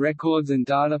demand records and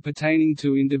data pertaining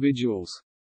to individuals.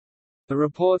 The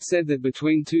report said that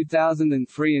between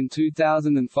 2003 and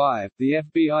 2005, the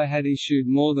FBI had issued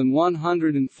more than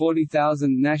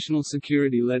 140,000 national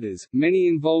security letters, many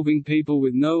involving people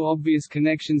with no obvious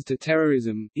connections to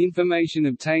terrorism. Information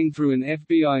obtained through an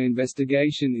FBI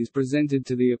investigation is presented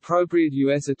to the appropriate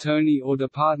U.S. Attorney or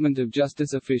Department of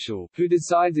Justice official, who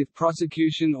decides if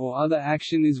prosecution or other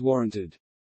action is warranted.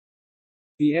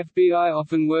 The FBI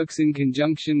often works in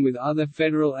conjunction with other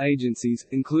federal agencies,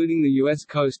 including the U.S.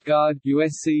 Coast Guard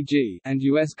 (USCG) and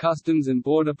U.S. Customs and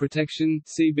Border Protection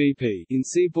 (CBP) in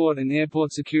seaport and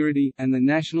airport security, and the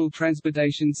National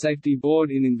Transportation Safety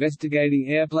Board in investigating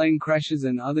airplane crashes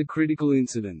and other critical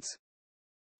incidents.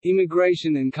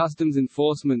 Immigration and Customs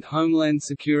Enforcement Homeland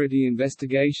Security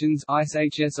Investigations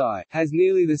 (ICE-HSI) has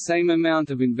nearly the same amount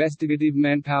of investigative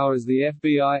manpower as the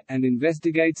FBI, and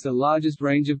investigates the largest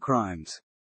range of crimes.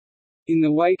 In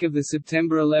the wake of the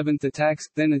September 11 attacks,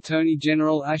 then Attorney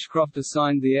General Ashcroft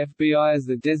assigned the FBI as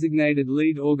the designated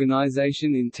lead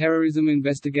organization in terrorism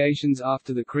investigations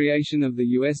after the creation of the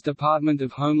U.S. Department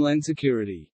of Homeland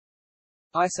Security.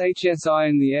 ICE-HSI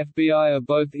and the FBI are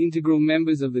both integral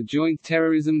members of the Joint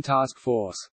Terrorism Task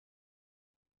Force.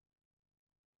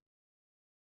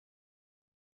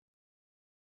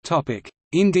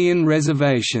 Indian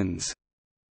reservations.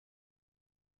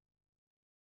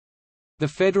 The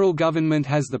federal government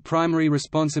has the primary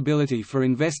responsibility for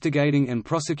investigating and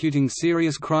prosecuting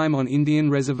serious crime on Indian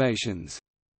reservations.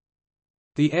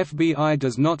 The FBI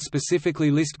does not specifically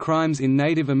list crimes in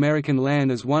Native American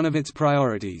land as one of its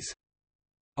priorities.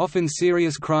 Often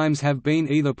serious crimes have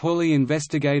been either poorly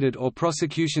investigated or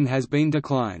prosecution has been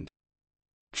declined.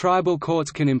 Tribal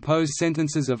courts can impose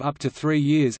sentences of up to 3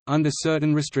 years, under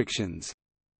certain restrictions.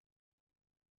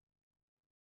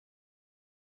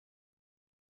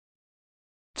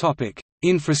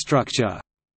 Infrastructure.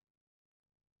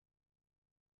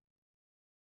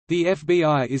 The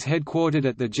FBI is headquartered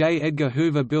at the J. Edgar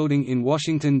Hoover Building in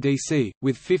Washington, D.C.,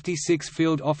 with 56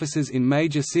 field offices in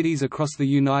major cities across the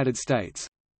United States.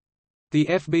 The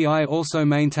FBI also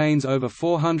maintains over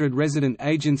 400 resident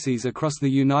agencies across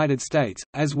the United States,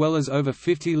 as well as over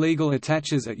 50 legal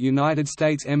attaches at United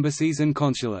States embassies and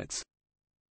consulates.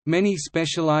 Many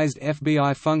specialized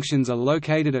FBI functions are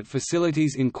located at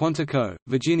facilities in Quantico,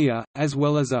 Virginia, as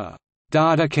well as a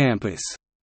 «data campus»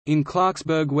 in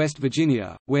Clarksburg, West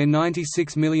Virginia, where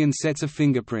 96 million sets of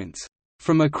fingerprints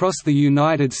from across the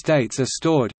United States are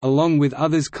stored, along with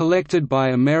others collected by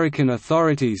American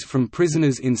authorities from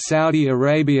prisoners in Saudi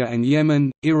Arabia and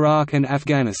Yemen, Iraq and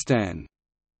Afghanistan.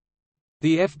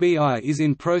 The FBI is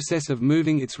in process of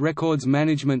moving its Records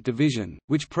Management Division,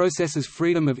 which processes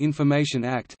Freedom of Information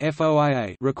Act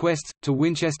 (FOIA) requests, to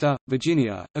Winchester,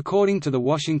 Virginia. According to The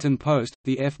Washington Post,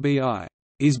 the FBI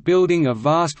is building a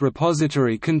vast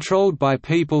repository controlled by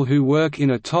people who work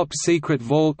in a top-secret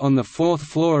vault on the 4th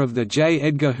floor of the J.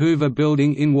 Edgar Hoover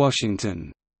Building in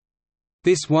Washington.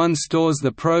 This one stores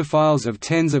the profiles of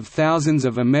tens of thousands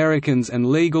of Americans and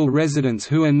legal residents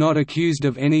who are not accused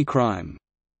of any crime.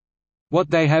 What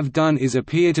they have done is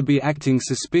appear to be acting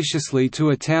suspiciously to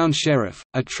a town sheriff,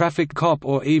 a traffic cop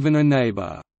or even a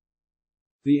neighbor.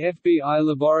 The FBI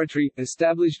laboratory,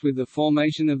 established with the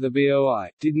formation of the BOI,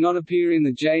 did not appear in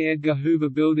the J. Edgar Hoover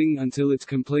Building until its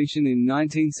completion in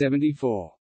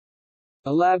 1974.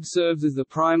 The lab serves as the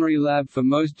primary lab for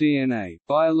most DNA,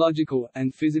 biological,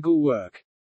 and physical work.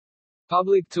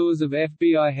 Public tours of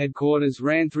FBI headquarters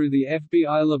ran through the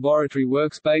FBI laboratory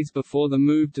workspace before the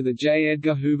move to the J.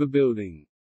 Edgar Hoover Building.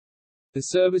 The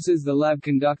services the lab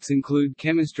conducts include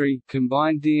chemistry,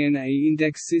 combined DNA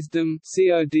index system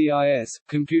 (CODIS),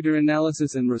 computer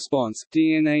analysis and response,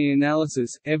 DNA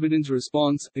analysis, evidence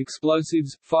response,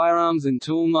 explosives, firearms and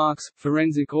tool marks,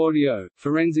 forensic audio,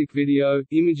 forensic video,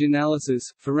 image analysis,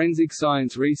 forensic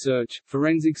science research,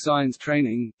 forensic science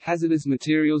training, hazardous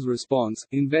materials response,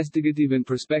 investigative and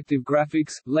prospective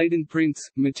graphics, latent prints,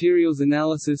 materials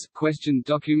analysis, questioned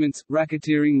documents,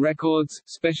 racketeering records,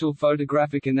 special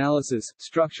photographic analysis,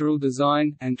 structural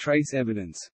design, and trace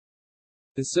evidence.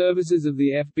 The services of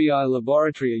the FBI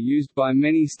laboratory are used by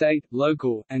many state,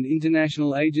 local, and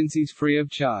international agencies free of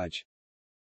charge.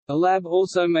 The lab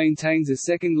also maintains a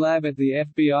second lab at the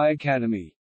FBI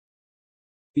Academy.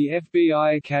 The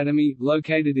FBI Academy,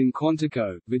 located in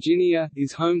Quantico, Virginia,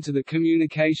 is home to the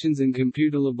communications and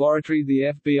computer laboratory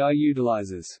the FBI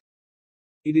utilizes.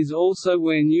 It is also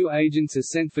where new agents are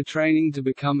sent for training to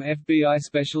become FBI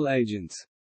special agents.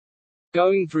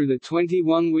 Going through the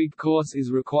 21-week course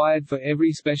is required for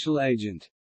every special agent.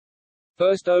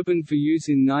 First opened for use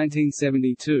in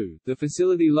 1972, the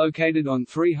facility located on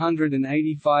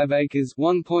 385 acres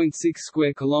 (1.6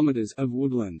 square kilometers) of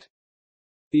woodland.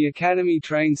 The Academy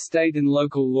trains state and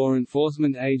local law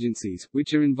enforcement agencies,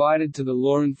 which are invited to the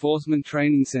Law Enforcement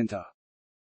Training Center.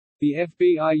 The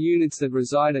FBI units that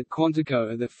reside at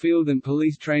Quantico are the Field and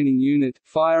Police Training Unit,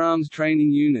 Firearms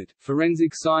Training Unit,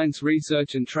 Forensic Science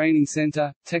Research and Training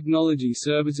Center, Technology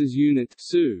Services Unit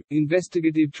 (SU),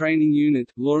 Investigative Training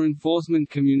Unit, Law Enforcement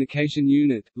Communication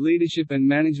Unit, Leadership and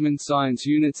Management Science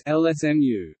Units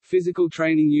 (LSMU), Physical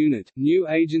Training Unit, New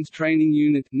Agents Training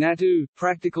Unit (NATU),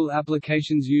 Practical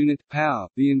Applications Unit (PAU),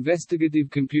 the Investigative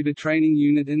Computer Training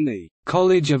Unit and the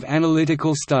College of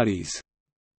Analytical Studies.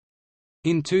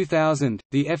 In 2000,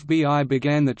 the FBI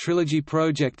began the Trilogy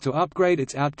project to upgrade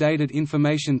its outdated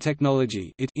information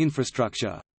technology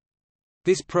infrastructure.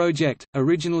 This project,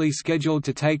 originally scheduled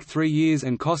to take 3 years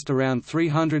and cost around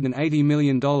 $380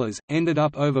 million, ended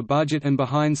up over budget and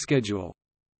behind schedule.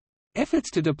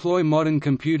 Efforts to deploy modern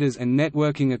computers and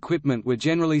networking equipment were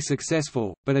generally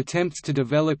successful, but attempts to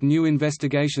develop new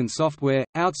investigation software,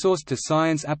 outsourced to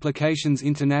Science Applications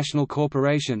International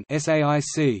Corporation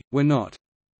 (SAIC), were not.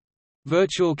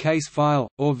 Virtual Case File,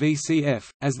 or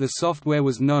VCF, as the software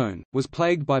was known, was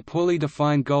plagued by poorly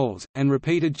defined goals, and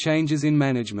repeated changes in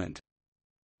management.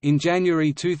 In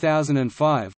January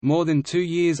 2005, more than 2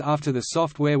 years after the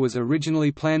software was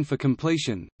originally planned for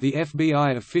completion, the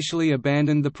FBI officially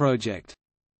abandoned the project.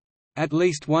 At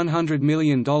least $100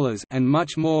 million and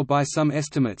much more by some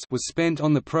estimates was spent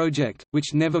on the project,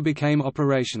 which never became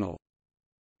operational.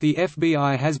 The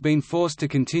FBI has been forced to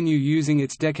continue using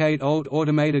its decade-old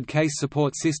automated case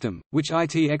support system, which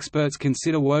IT experts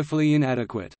consider woefully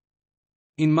inadequate.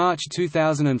 In March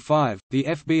 2005, the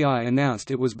FBI announced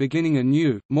it was beginning a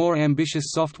new, more ambitious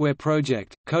software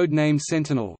project, code-named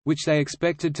Sentinel, which they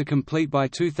expected to complete by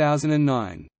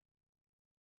 2009.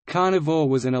 Carnivore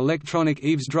was an electronic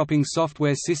eavesdropping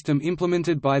software system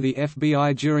implemented by the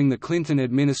FBI during the Clinton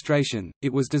administration.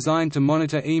 It was designed to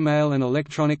monitor email and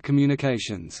electronic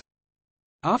communications.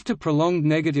 After prolonged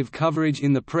negative coverage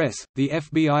in the press, the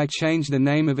FBI changed the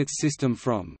name of its system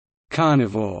from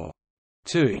Carnivore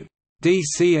to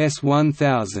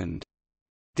DCS-1000.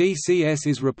 DCS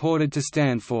is reported to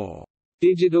stand for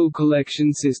Digital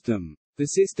Collection System. The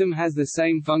system has the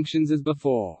same functions as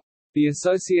before. The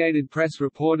Associated Press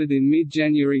reported in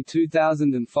mid-January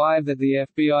 2005 that the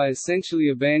FBI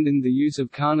essentially abandoned the use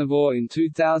of Carnivore in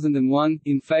 2001,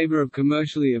 in favor of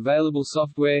commercially available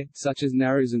software, such as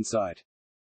Narrowsinsight.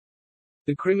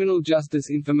 The Criminal Justice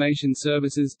Information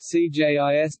Services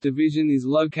 (CJIS) division is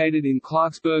located in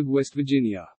Clarksburg, West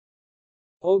Virginia.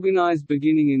 Organized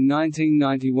beginning in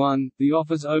 1991, the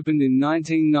office opened in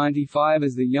 1995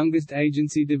 as the youngest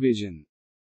agency division.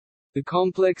 The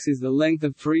complex is the length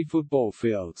of 3 football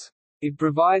fields. It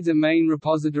provides a main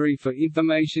repository for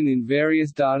information in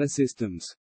various data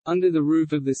systems. Under the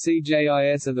roof of the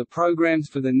CJIS are the programs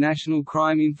for the National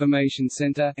Crime Information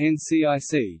Center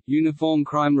 (NCIC), Uniform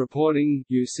Crime Reporting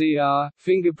 (UCR),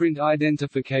 Fingerprint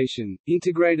Identification,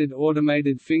 Integrated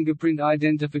Automated Fingerprint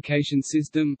Identification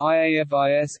System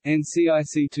 (IAFIS),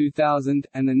 NCIC 2000,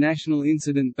 and the National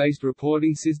Incident-Based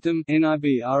Reporting System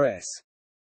 (NIBRS).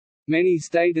 Many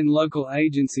state and local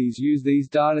agencies use these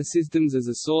data systems as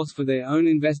a source for their own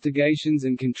investigations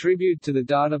and contribute to the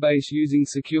database using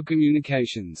secure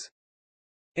communications.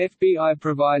 FBI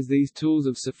provides these tools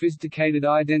of sophisticated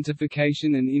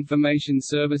identification and information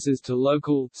services to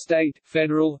local, state,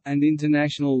 federal, and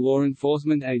international law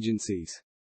enforcement agencies.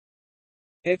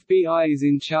 FBI is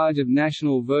in charge of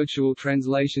National Virtual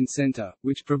Translation Center,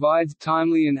 which provides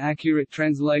timely and accurate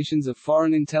translations of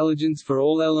foreign intelligence for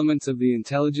all elements of the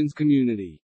intelligence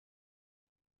community.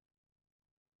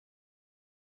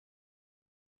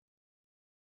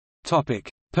 Topic: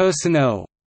 Personnel.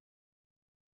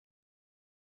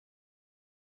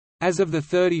 As of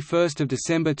 31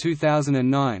 December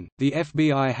 2009, the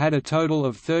FBI had a total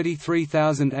of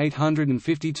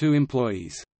 33,852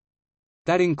 employees.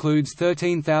 That includes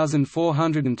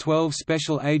 13,412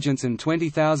 special agents and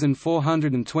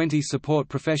 20,420 support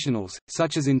professionals,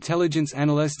 such as intelligence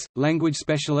analysts, language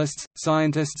specialists,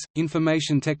 scientists,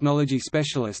 information technology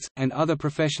specialists, and other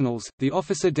professionals. The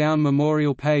Officer Down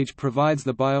Memorial page provides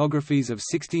the biographies of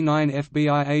 69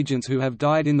 FBI agents who have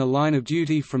died in the line of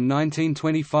duty from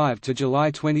 1925 to July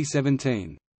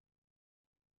 2017.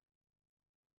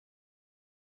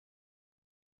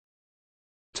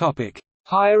 Topic: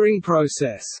 Hiring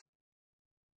process.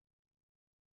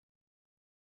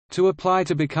 To apply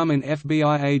to become an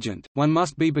FBI agent, one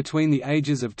must be between the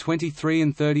ages of 23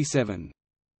 and 37.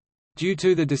 Due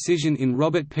to the decision in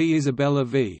Robert P. Isabella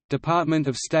v. Department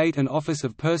of State and Office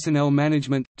of Personnel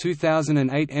Management,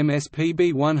 2008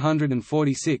 MSPB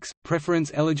 146,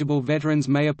 preference-eligible veterans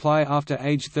may apply after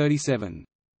age 37.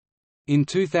 In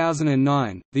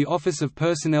 2009, the Office of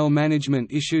Personnel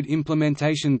Management issued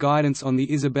implementation guidance on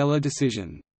the Isabella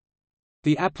decision.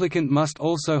 The applicant must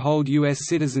also hold U.S.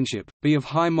 citizenship, be of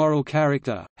high moral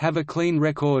character, have a clean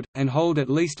record, and hold at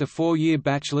least a 4-year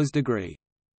bachelor's degree.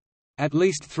 At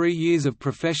least 3 years of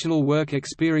professional work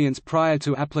experience prior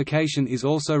to application is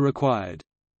also required.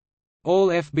 All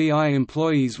FBI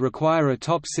employees require a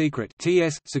top-secret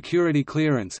 (TS) security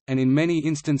clearance, and in many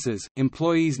instances,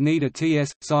 employees need a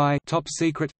TS/SI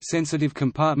top-secret, sensitive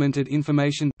compartmented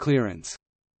information clearance.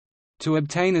 To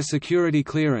obtain a security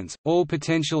clearance, all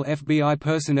potential FBI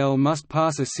personnel must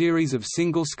pass a series of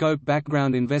single-scope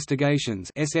background investigations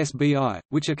 (SSBI),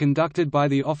 which are conducted by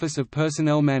the Office of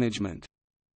Personnel Management.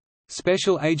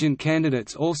 Special agent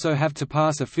candidates also have to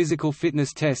pass a physical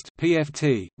fitness test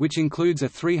 (PFT), which includes a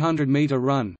 300-meter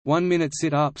run, 1-minute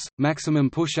sit-ups, maximum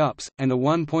push-ups, and a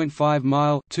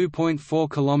 1.5-mile (2.4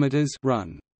 kilometers)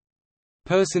 run.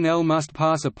 Personnel must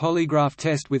pass a polygraph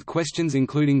test with questions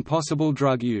including possible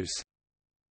drug use.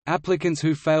 Applicants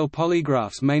who fail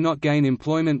polygraphs may not gain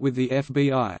employment with the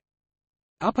FBI.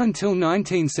 Up until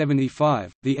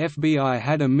 1975, the FBI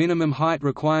had a minimum height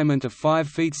requirement of 5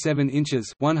 feet 7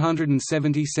 inches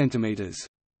 (170 centimeters).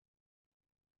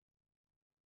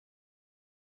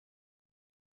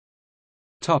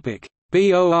 Topic: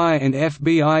 BOI and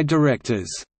FBI directors.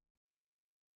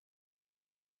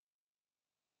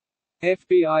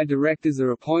 FBI directors are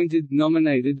appointed,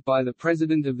 nominated by the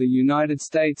President of the United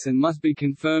States and must be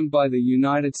confirmed by the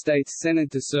United States Senate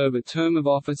to serve a term of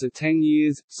office of 10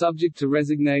 years, subject to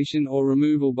resignation or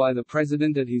removal by the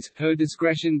President at his/her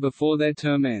discretion before their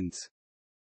term ends.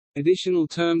 Additional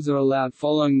terms are allowed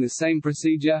following the same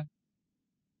procedure.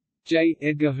 J.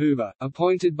 Edgar Hoover,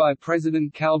 appointed by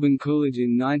President Calvin Coolidge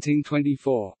in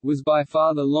 1924, was by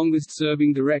far the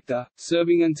longest-serving director,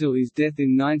 serving until his death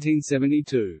in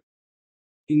 1972.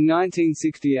 In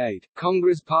 1968,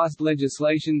 Congress passed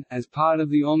legislation, as part of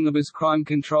the Omnibus Crime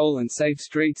Control and Safe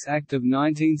Streets Act of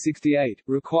 1968,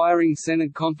 requiring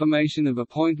Senate confirmation of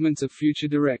appointments of future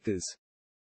directors.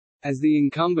 As the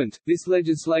incumbent, this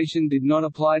legislation did not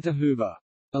apply to Hoover.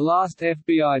 The last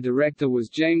FBI director was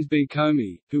James B.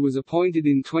 Comey, who was appointed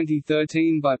in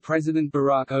 2013 by President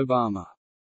Barack Obama.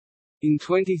 In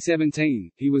 2017,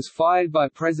 he was fired by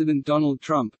President Donald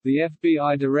Trump. The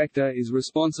FBI director is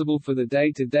responsible for the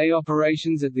day-to-day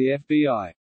operations at the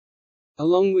FBI.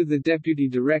 Along with the deputy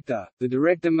director, the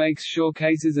director makes sure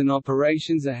cases and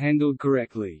operations are handled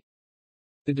correctly.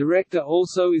 The director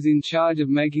also is in charge of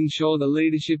making sure the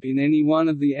leadership in any one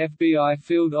of the FBI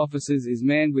field offices is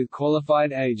manned with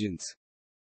qualified agents.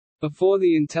 Before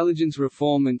the Intelligence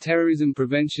Reform and Terrorism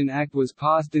Prevention Act was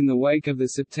passed in the wake of the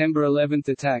September 11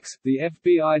 attacks, the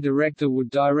FBI director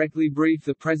would directly brief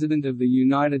the President of the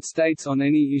United States on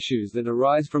any issues that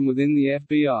arise from within the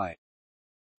FBI.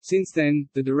 Since then,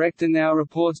 the director now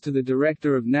reports to the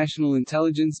Director of National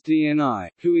Intelligence (DNI),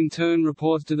 who in turn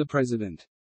reports to the President.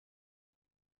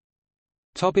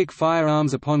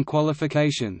 Firearms. Upon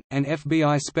qualification, an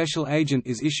FBI special agent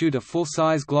is issued a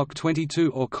full-size Glock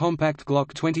 22 or compact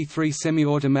Glock 23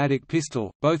 semi-automatic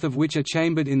pistol, both of which are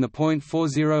chambered in the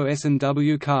 .40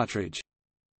 S&W cartridge.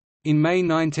 In May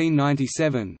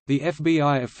 1997, the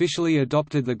FBI officially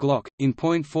adopted the Glock, in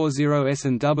 .40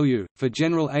 S&W, for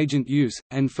general agent use,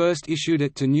 and first issued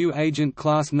it to new agent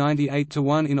Class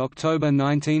 98-1 in October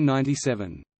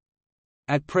 1997.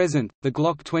 At present, the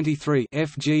Glock 23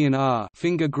 FG&R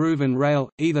finger groove and rail,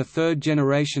 either third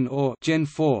generation or Gen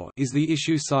 4, is the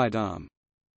issue sidearm.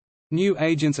 New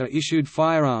agents are issued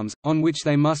firearms, on which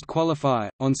they must qualify,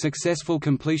 on successful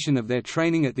completion of their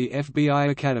training at the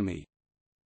FBI Academy.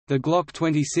 The Glock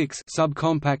 26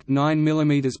 subcompact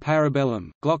 9mm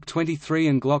Parabellum, Glock 23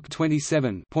 and Glock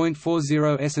 27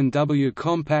 .40 S&W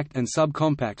compact and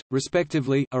subcompact,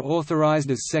 respectively, are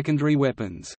authorized as secondary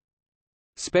weapons.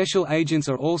 Special agents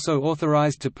are also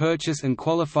authorized to purchase and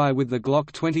qualify with the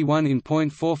Glock 21 in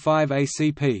 .45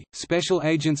 ACP. Special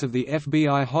agents of the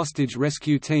FBI Hostage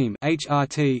Rescue Team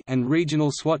 (HRT) and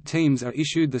regional SWAT teams are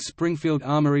issued the Springfield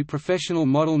Armory Professional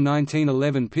Model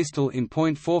 1911 pistol in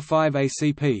 .45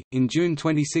 ACP. In June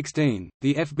 2016,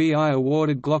 the FBI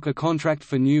awarded Glock a contract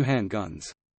for new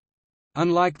handguns.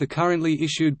 Unlike the currently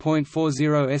issued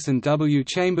 .40 S&W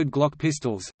chambered Glock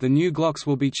pistols, the new Glocks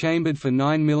will be chambered for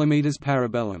 9mm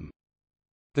Parabellum.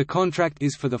 The contract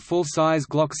is for the full-size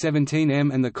Glock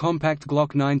 17M and the compact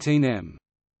Glock 19M.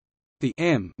 The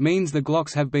M means the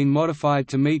Glocks have been modified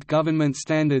to meet government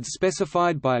standards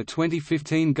specified by a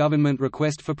 2015 government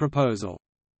request for proposal.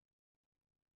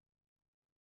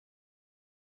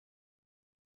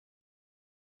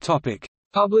 Topic: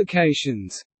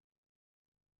 Publications.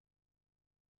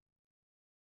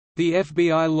 The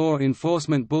FBI Law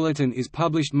Enforcement Bulletin is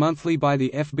published monthly by the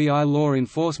FBI Law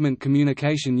Enforcement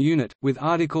Communication Unit, with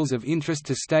articles of interest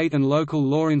to state and local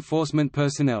law enforcement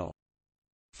personnel.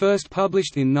 First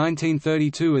published in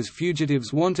 1932 as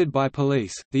Fugitives Wanted by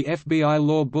Police, the FBI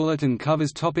Law Bulletin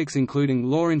covers topics including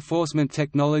law enforcement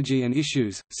technology and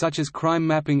issues, such as crime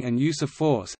mapping and use of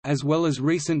force, as well as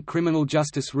recent criminal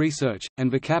justice research, and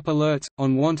VCAP alerts,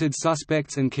 on wanted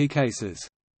suspects and key cases.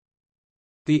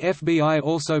 The FBI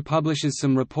also publishes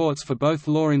some reports for both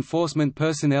law enforcement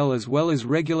personnel as well as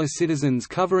regular citizens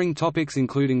covering topics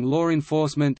including law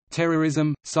enforcement,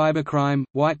 terrorism, cybercrime,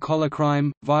 white-collar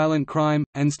crime, violent crime,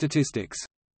 and statistics.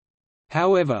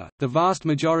 However, the vast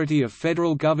majority of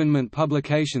federal government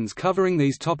publications covering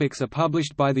these topics are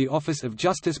published by the Office of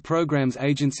Justice Programs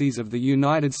agencies of the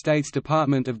United States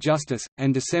Department of Justice,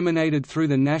 and disseminated through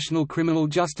the National Criminal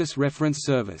Justice Reference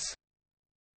Service.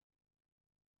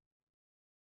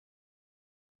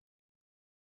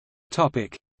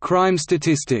 Crime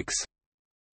statistics.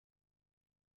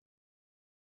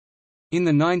 In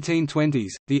the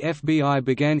 1920s, the FBI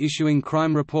began issuing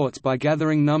crime reports by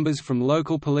gathering numbers from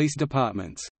local police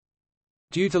departments.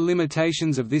 Due to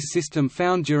limitations of this system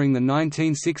found during the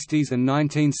 1960s and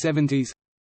 1970s,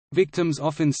 victims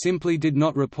often simply did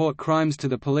not report crimes to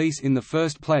the police in the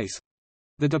first place.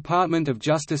 The Department of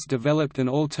Justice developed an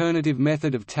alternative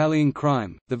method of tallying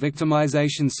crime, the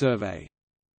victimization survey.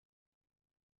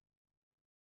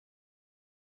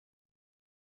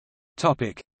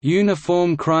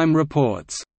 Uniform crime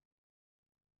reports.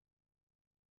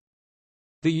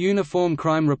 The Uniform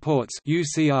Crime Reports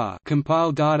 (UCR)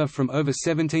 compile data from over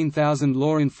 17,000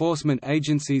 law enforcement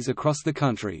agencies across the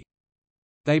country.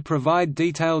 They provide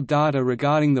detailed data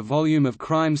regarding the volume of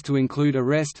crimes to include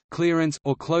arrest, clearance,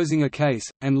 or closing a case,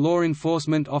 and law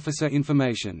enforcement officer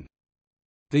information.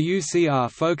 The UCR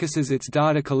focuses its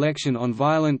data collection on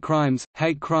violent crimes,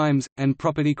 hate crimes, and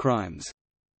property crimes.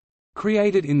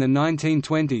 Created in the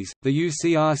 1920s, the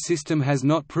UCR system has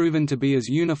not proven to be as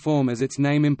uniform as its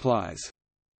name implies.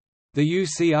 The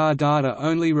UCR data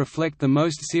only reflect the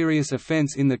most serious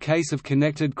offense in the case of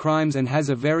connected crimes and has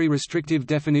a very restrictive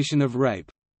definition of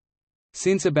rape.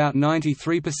 Since about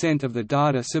 93% of the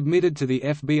data submitted to the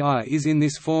FBI is in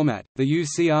this format, the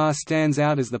UCR stands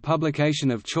out as the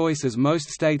publication of choice as most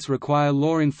states require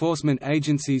law enforcement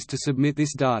agencies to submit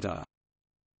this data.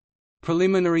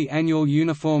 Preliminary Annual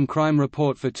Uniform Crime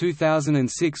Report for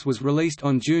 2006 was released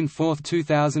on June 4,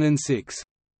 2006.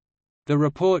 The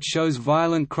report shows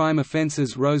violent crime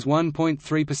offences rose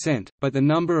 1.3%, but the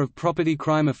number of property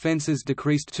crime offences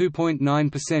decreased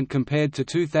 2.9% compared to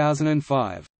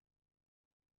 2005.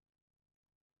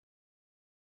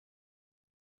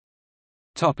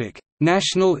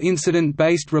 National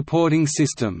Incident-Based Reporting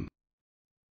System.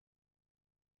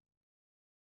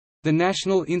 The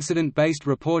National Incident-Based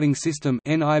Reporting System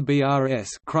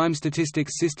crime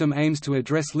statistics system aims to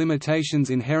address limitations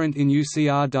inherent in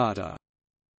UCR data.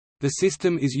 The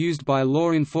system is used by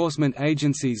law enforcement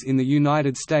agencies in the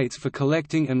United States for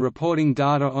collecting and reporting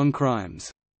data on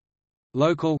crimes.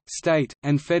 Local, state,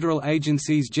 and federal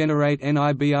agencies generate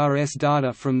NIBRS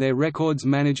data from their records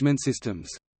management systems.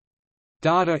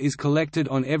 Data is collected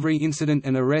on every incident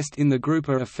and arrest in the Group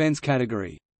A offense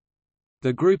category.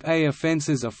 The Group A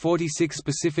offenses are 46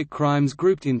 specific crimes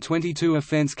grouped in 22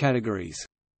 offense categories.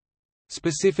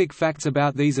 Specific facts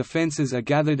about these offenses are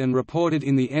gathered and reported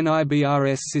in the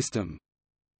NIBRS system.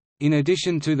 In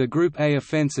addition to the Group A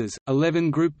offenses, 11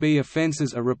 Group B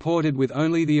offenses are reported with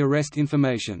only the arrest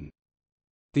information.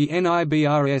 The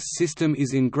NIBRS system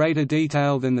is in greater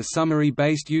detail than the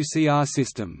summary-based UCR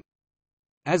system.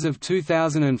 As of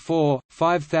 2004,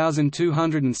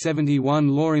 5,271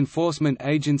 law enforcement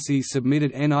agencies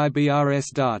submitted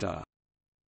NIBRS data.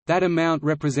 That amount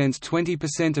represents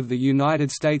 20% of the United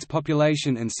States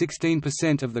population and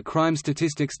 16% of the crime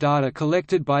statistics data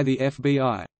collected by the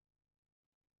FBI.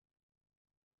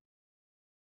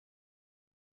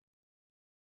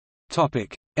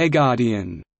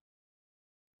 eGuardian.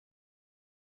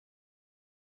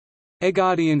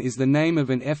 eGuardian is the name of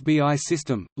an FBI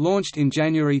system, launched in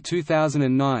January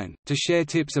 2009, to share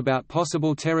tips about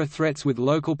possible terror threats with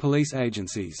local police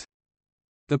agencies.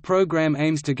 The program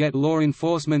aims to get law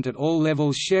enforcement at all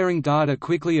levels sharing data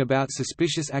quickly about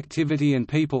suspicious activity and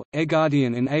people.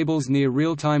 eGuardian enables near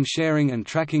real-time sharing and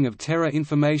tracking of terror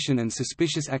information and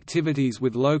suspicious activities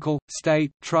with local,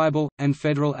 state, tribal, and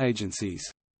federal agencies.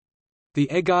 The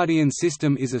eGuardian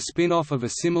system is a spin-off of a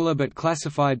similar but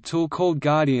classified tool called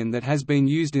Guardian that has been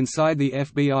used inside the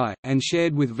FBI, and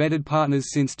shared with vetted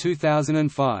partners since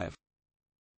 2005.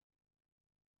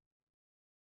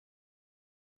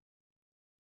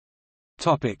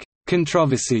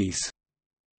 Controversies.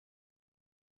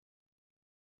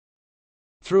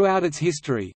 Throughout its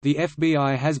history, the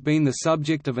FBI has been the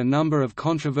subject of a number of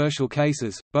controversial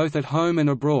cases, both at home and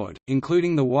abroad,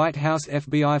 including the White House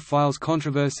FBI files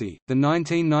controversy, the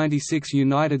 1996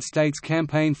 United States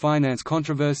campaign finance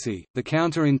controversy, the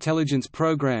counterintelligence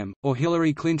program, or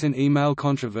Hillary Clinton email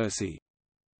controversy.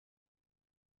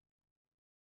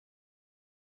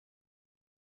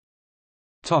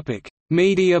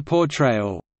 Media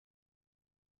portrayal.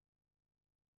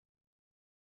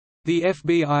 The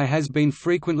FBI has been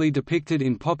frequently depicted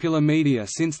in popular media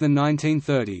since the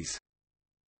 1930s.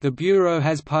 The Bureau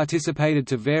has participated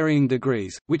to varying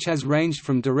degrees, which has ranged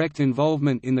from direct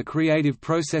involvement in the creative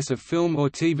process of film or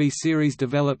TV series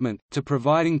development, to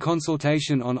providing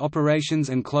consultation on operations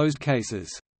and closed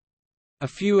cases. A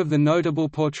few of the notable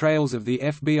portrayals of the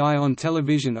FBI on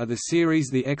television are the series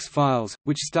The X-Files,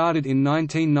 which started in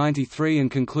 1993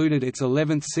 and concluded its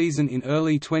 11th season in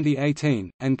early 2018,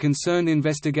 and concerned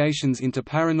investigations into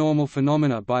paranormal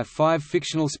phenomena by 5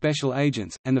 fictional special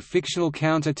agents, and the fictional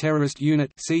Counter-Terrorist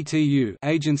Unit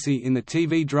agency in the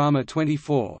TV drama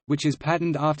 24, which is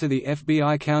patterned after the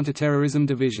FBI Counterterrorism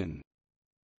Division.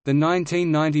 The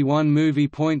 1991 movie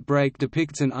Point Break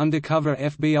depicts an undercover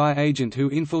FBI agent who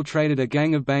infiltrated a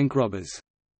gang of bank robbers.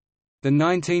 The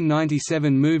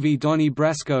 1997 movie Donnie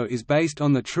Brasco is based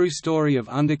on the true story of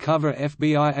undercover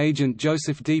FBI agent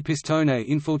Joseph D. Pistone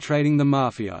infiltrating the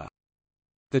Mafia.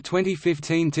 The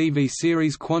 2015 TV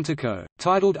series Quantico,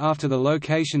 titled after the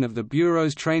location of the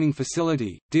Bureau's training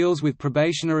facility, deals with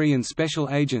probationary and special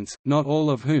agents, not all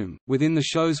of whom, within the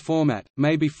show's format,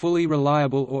 may be fully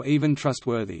reliable or even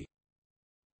trustworthy.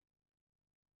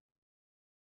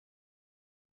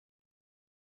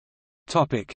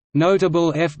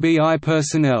 Notable FBI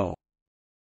personnel.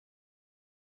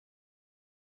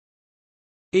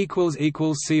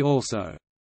 See also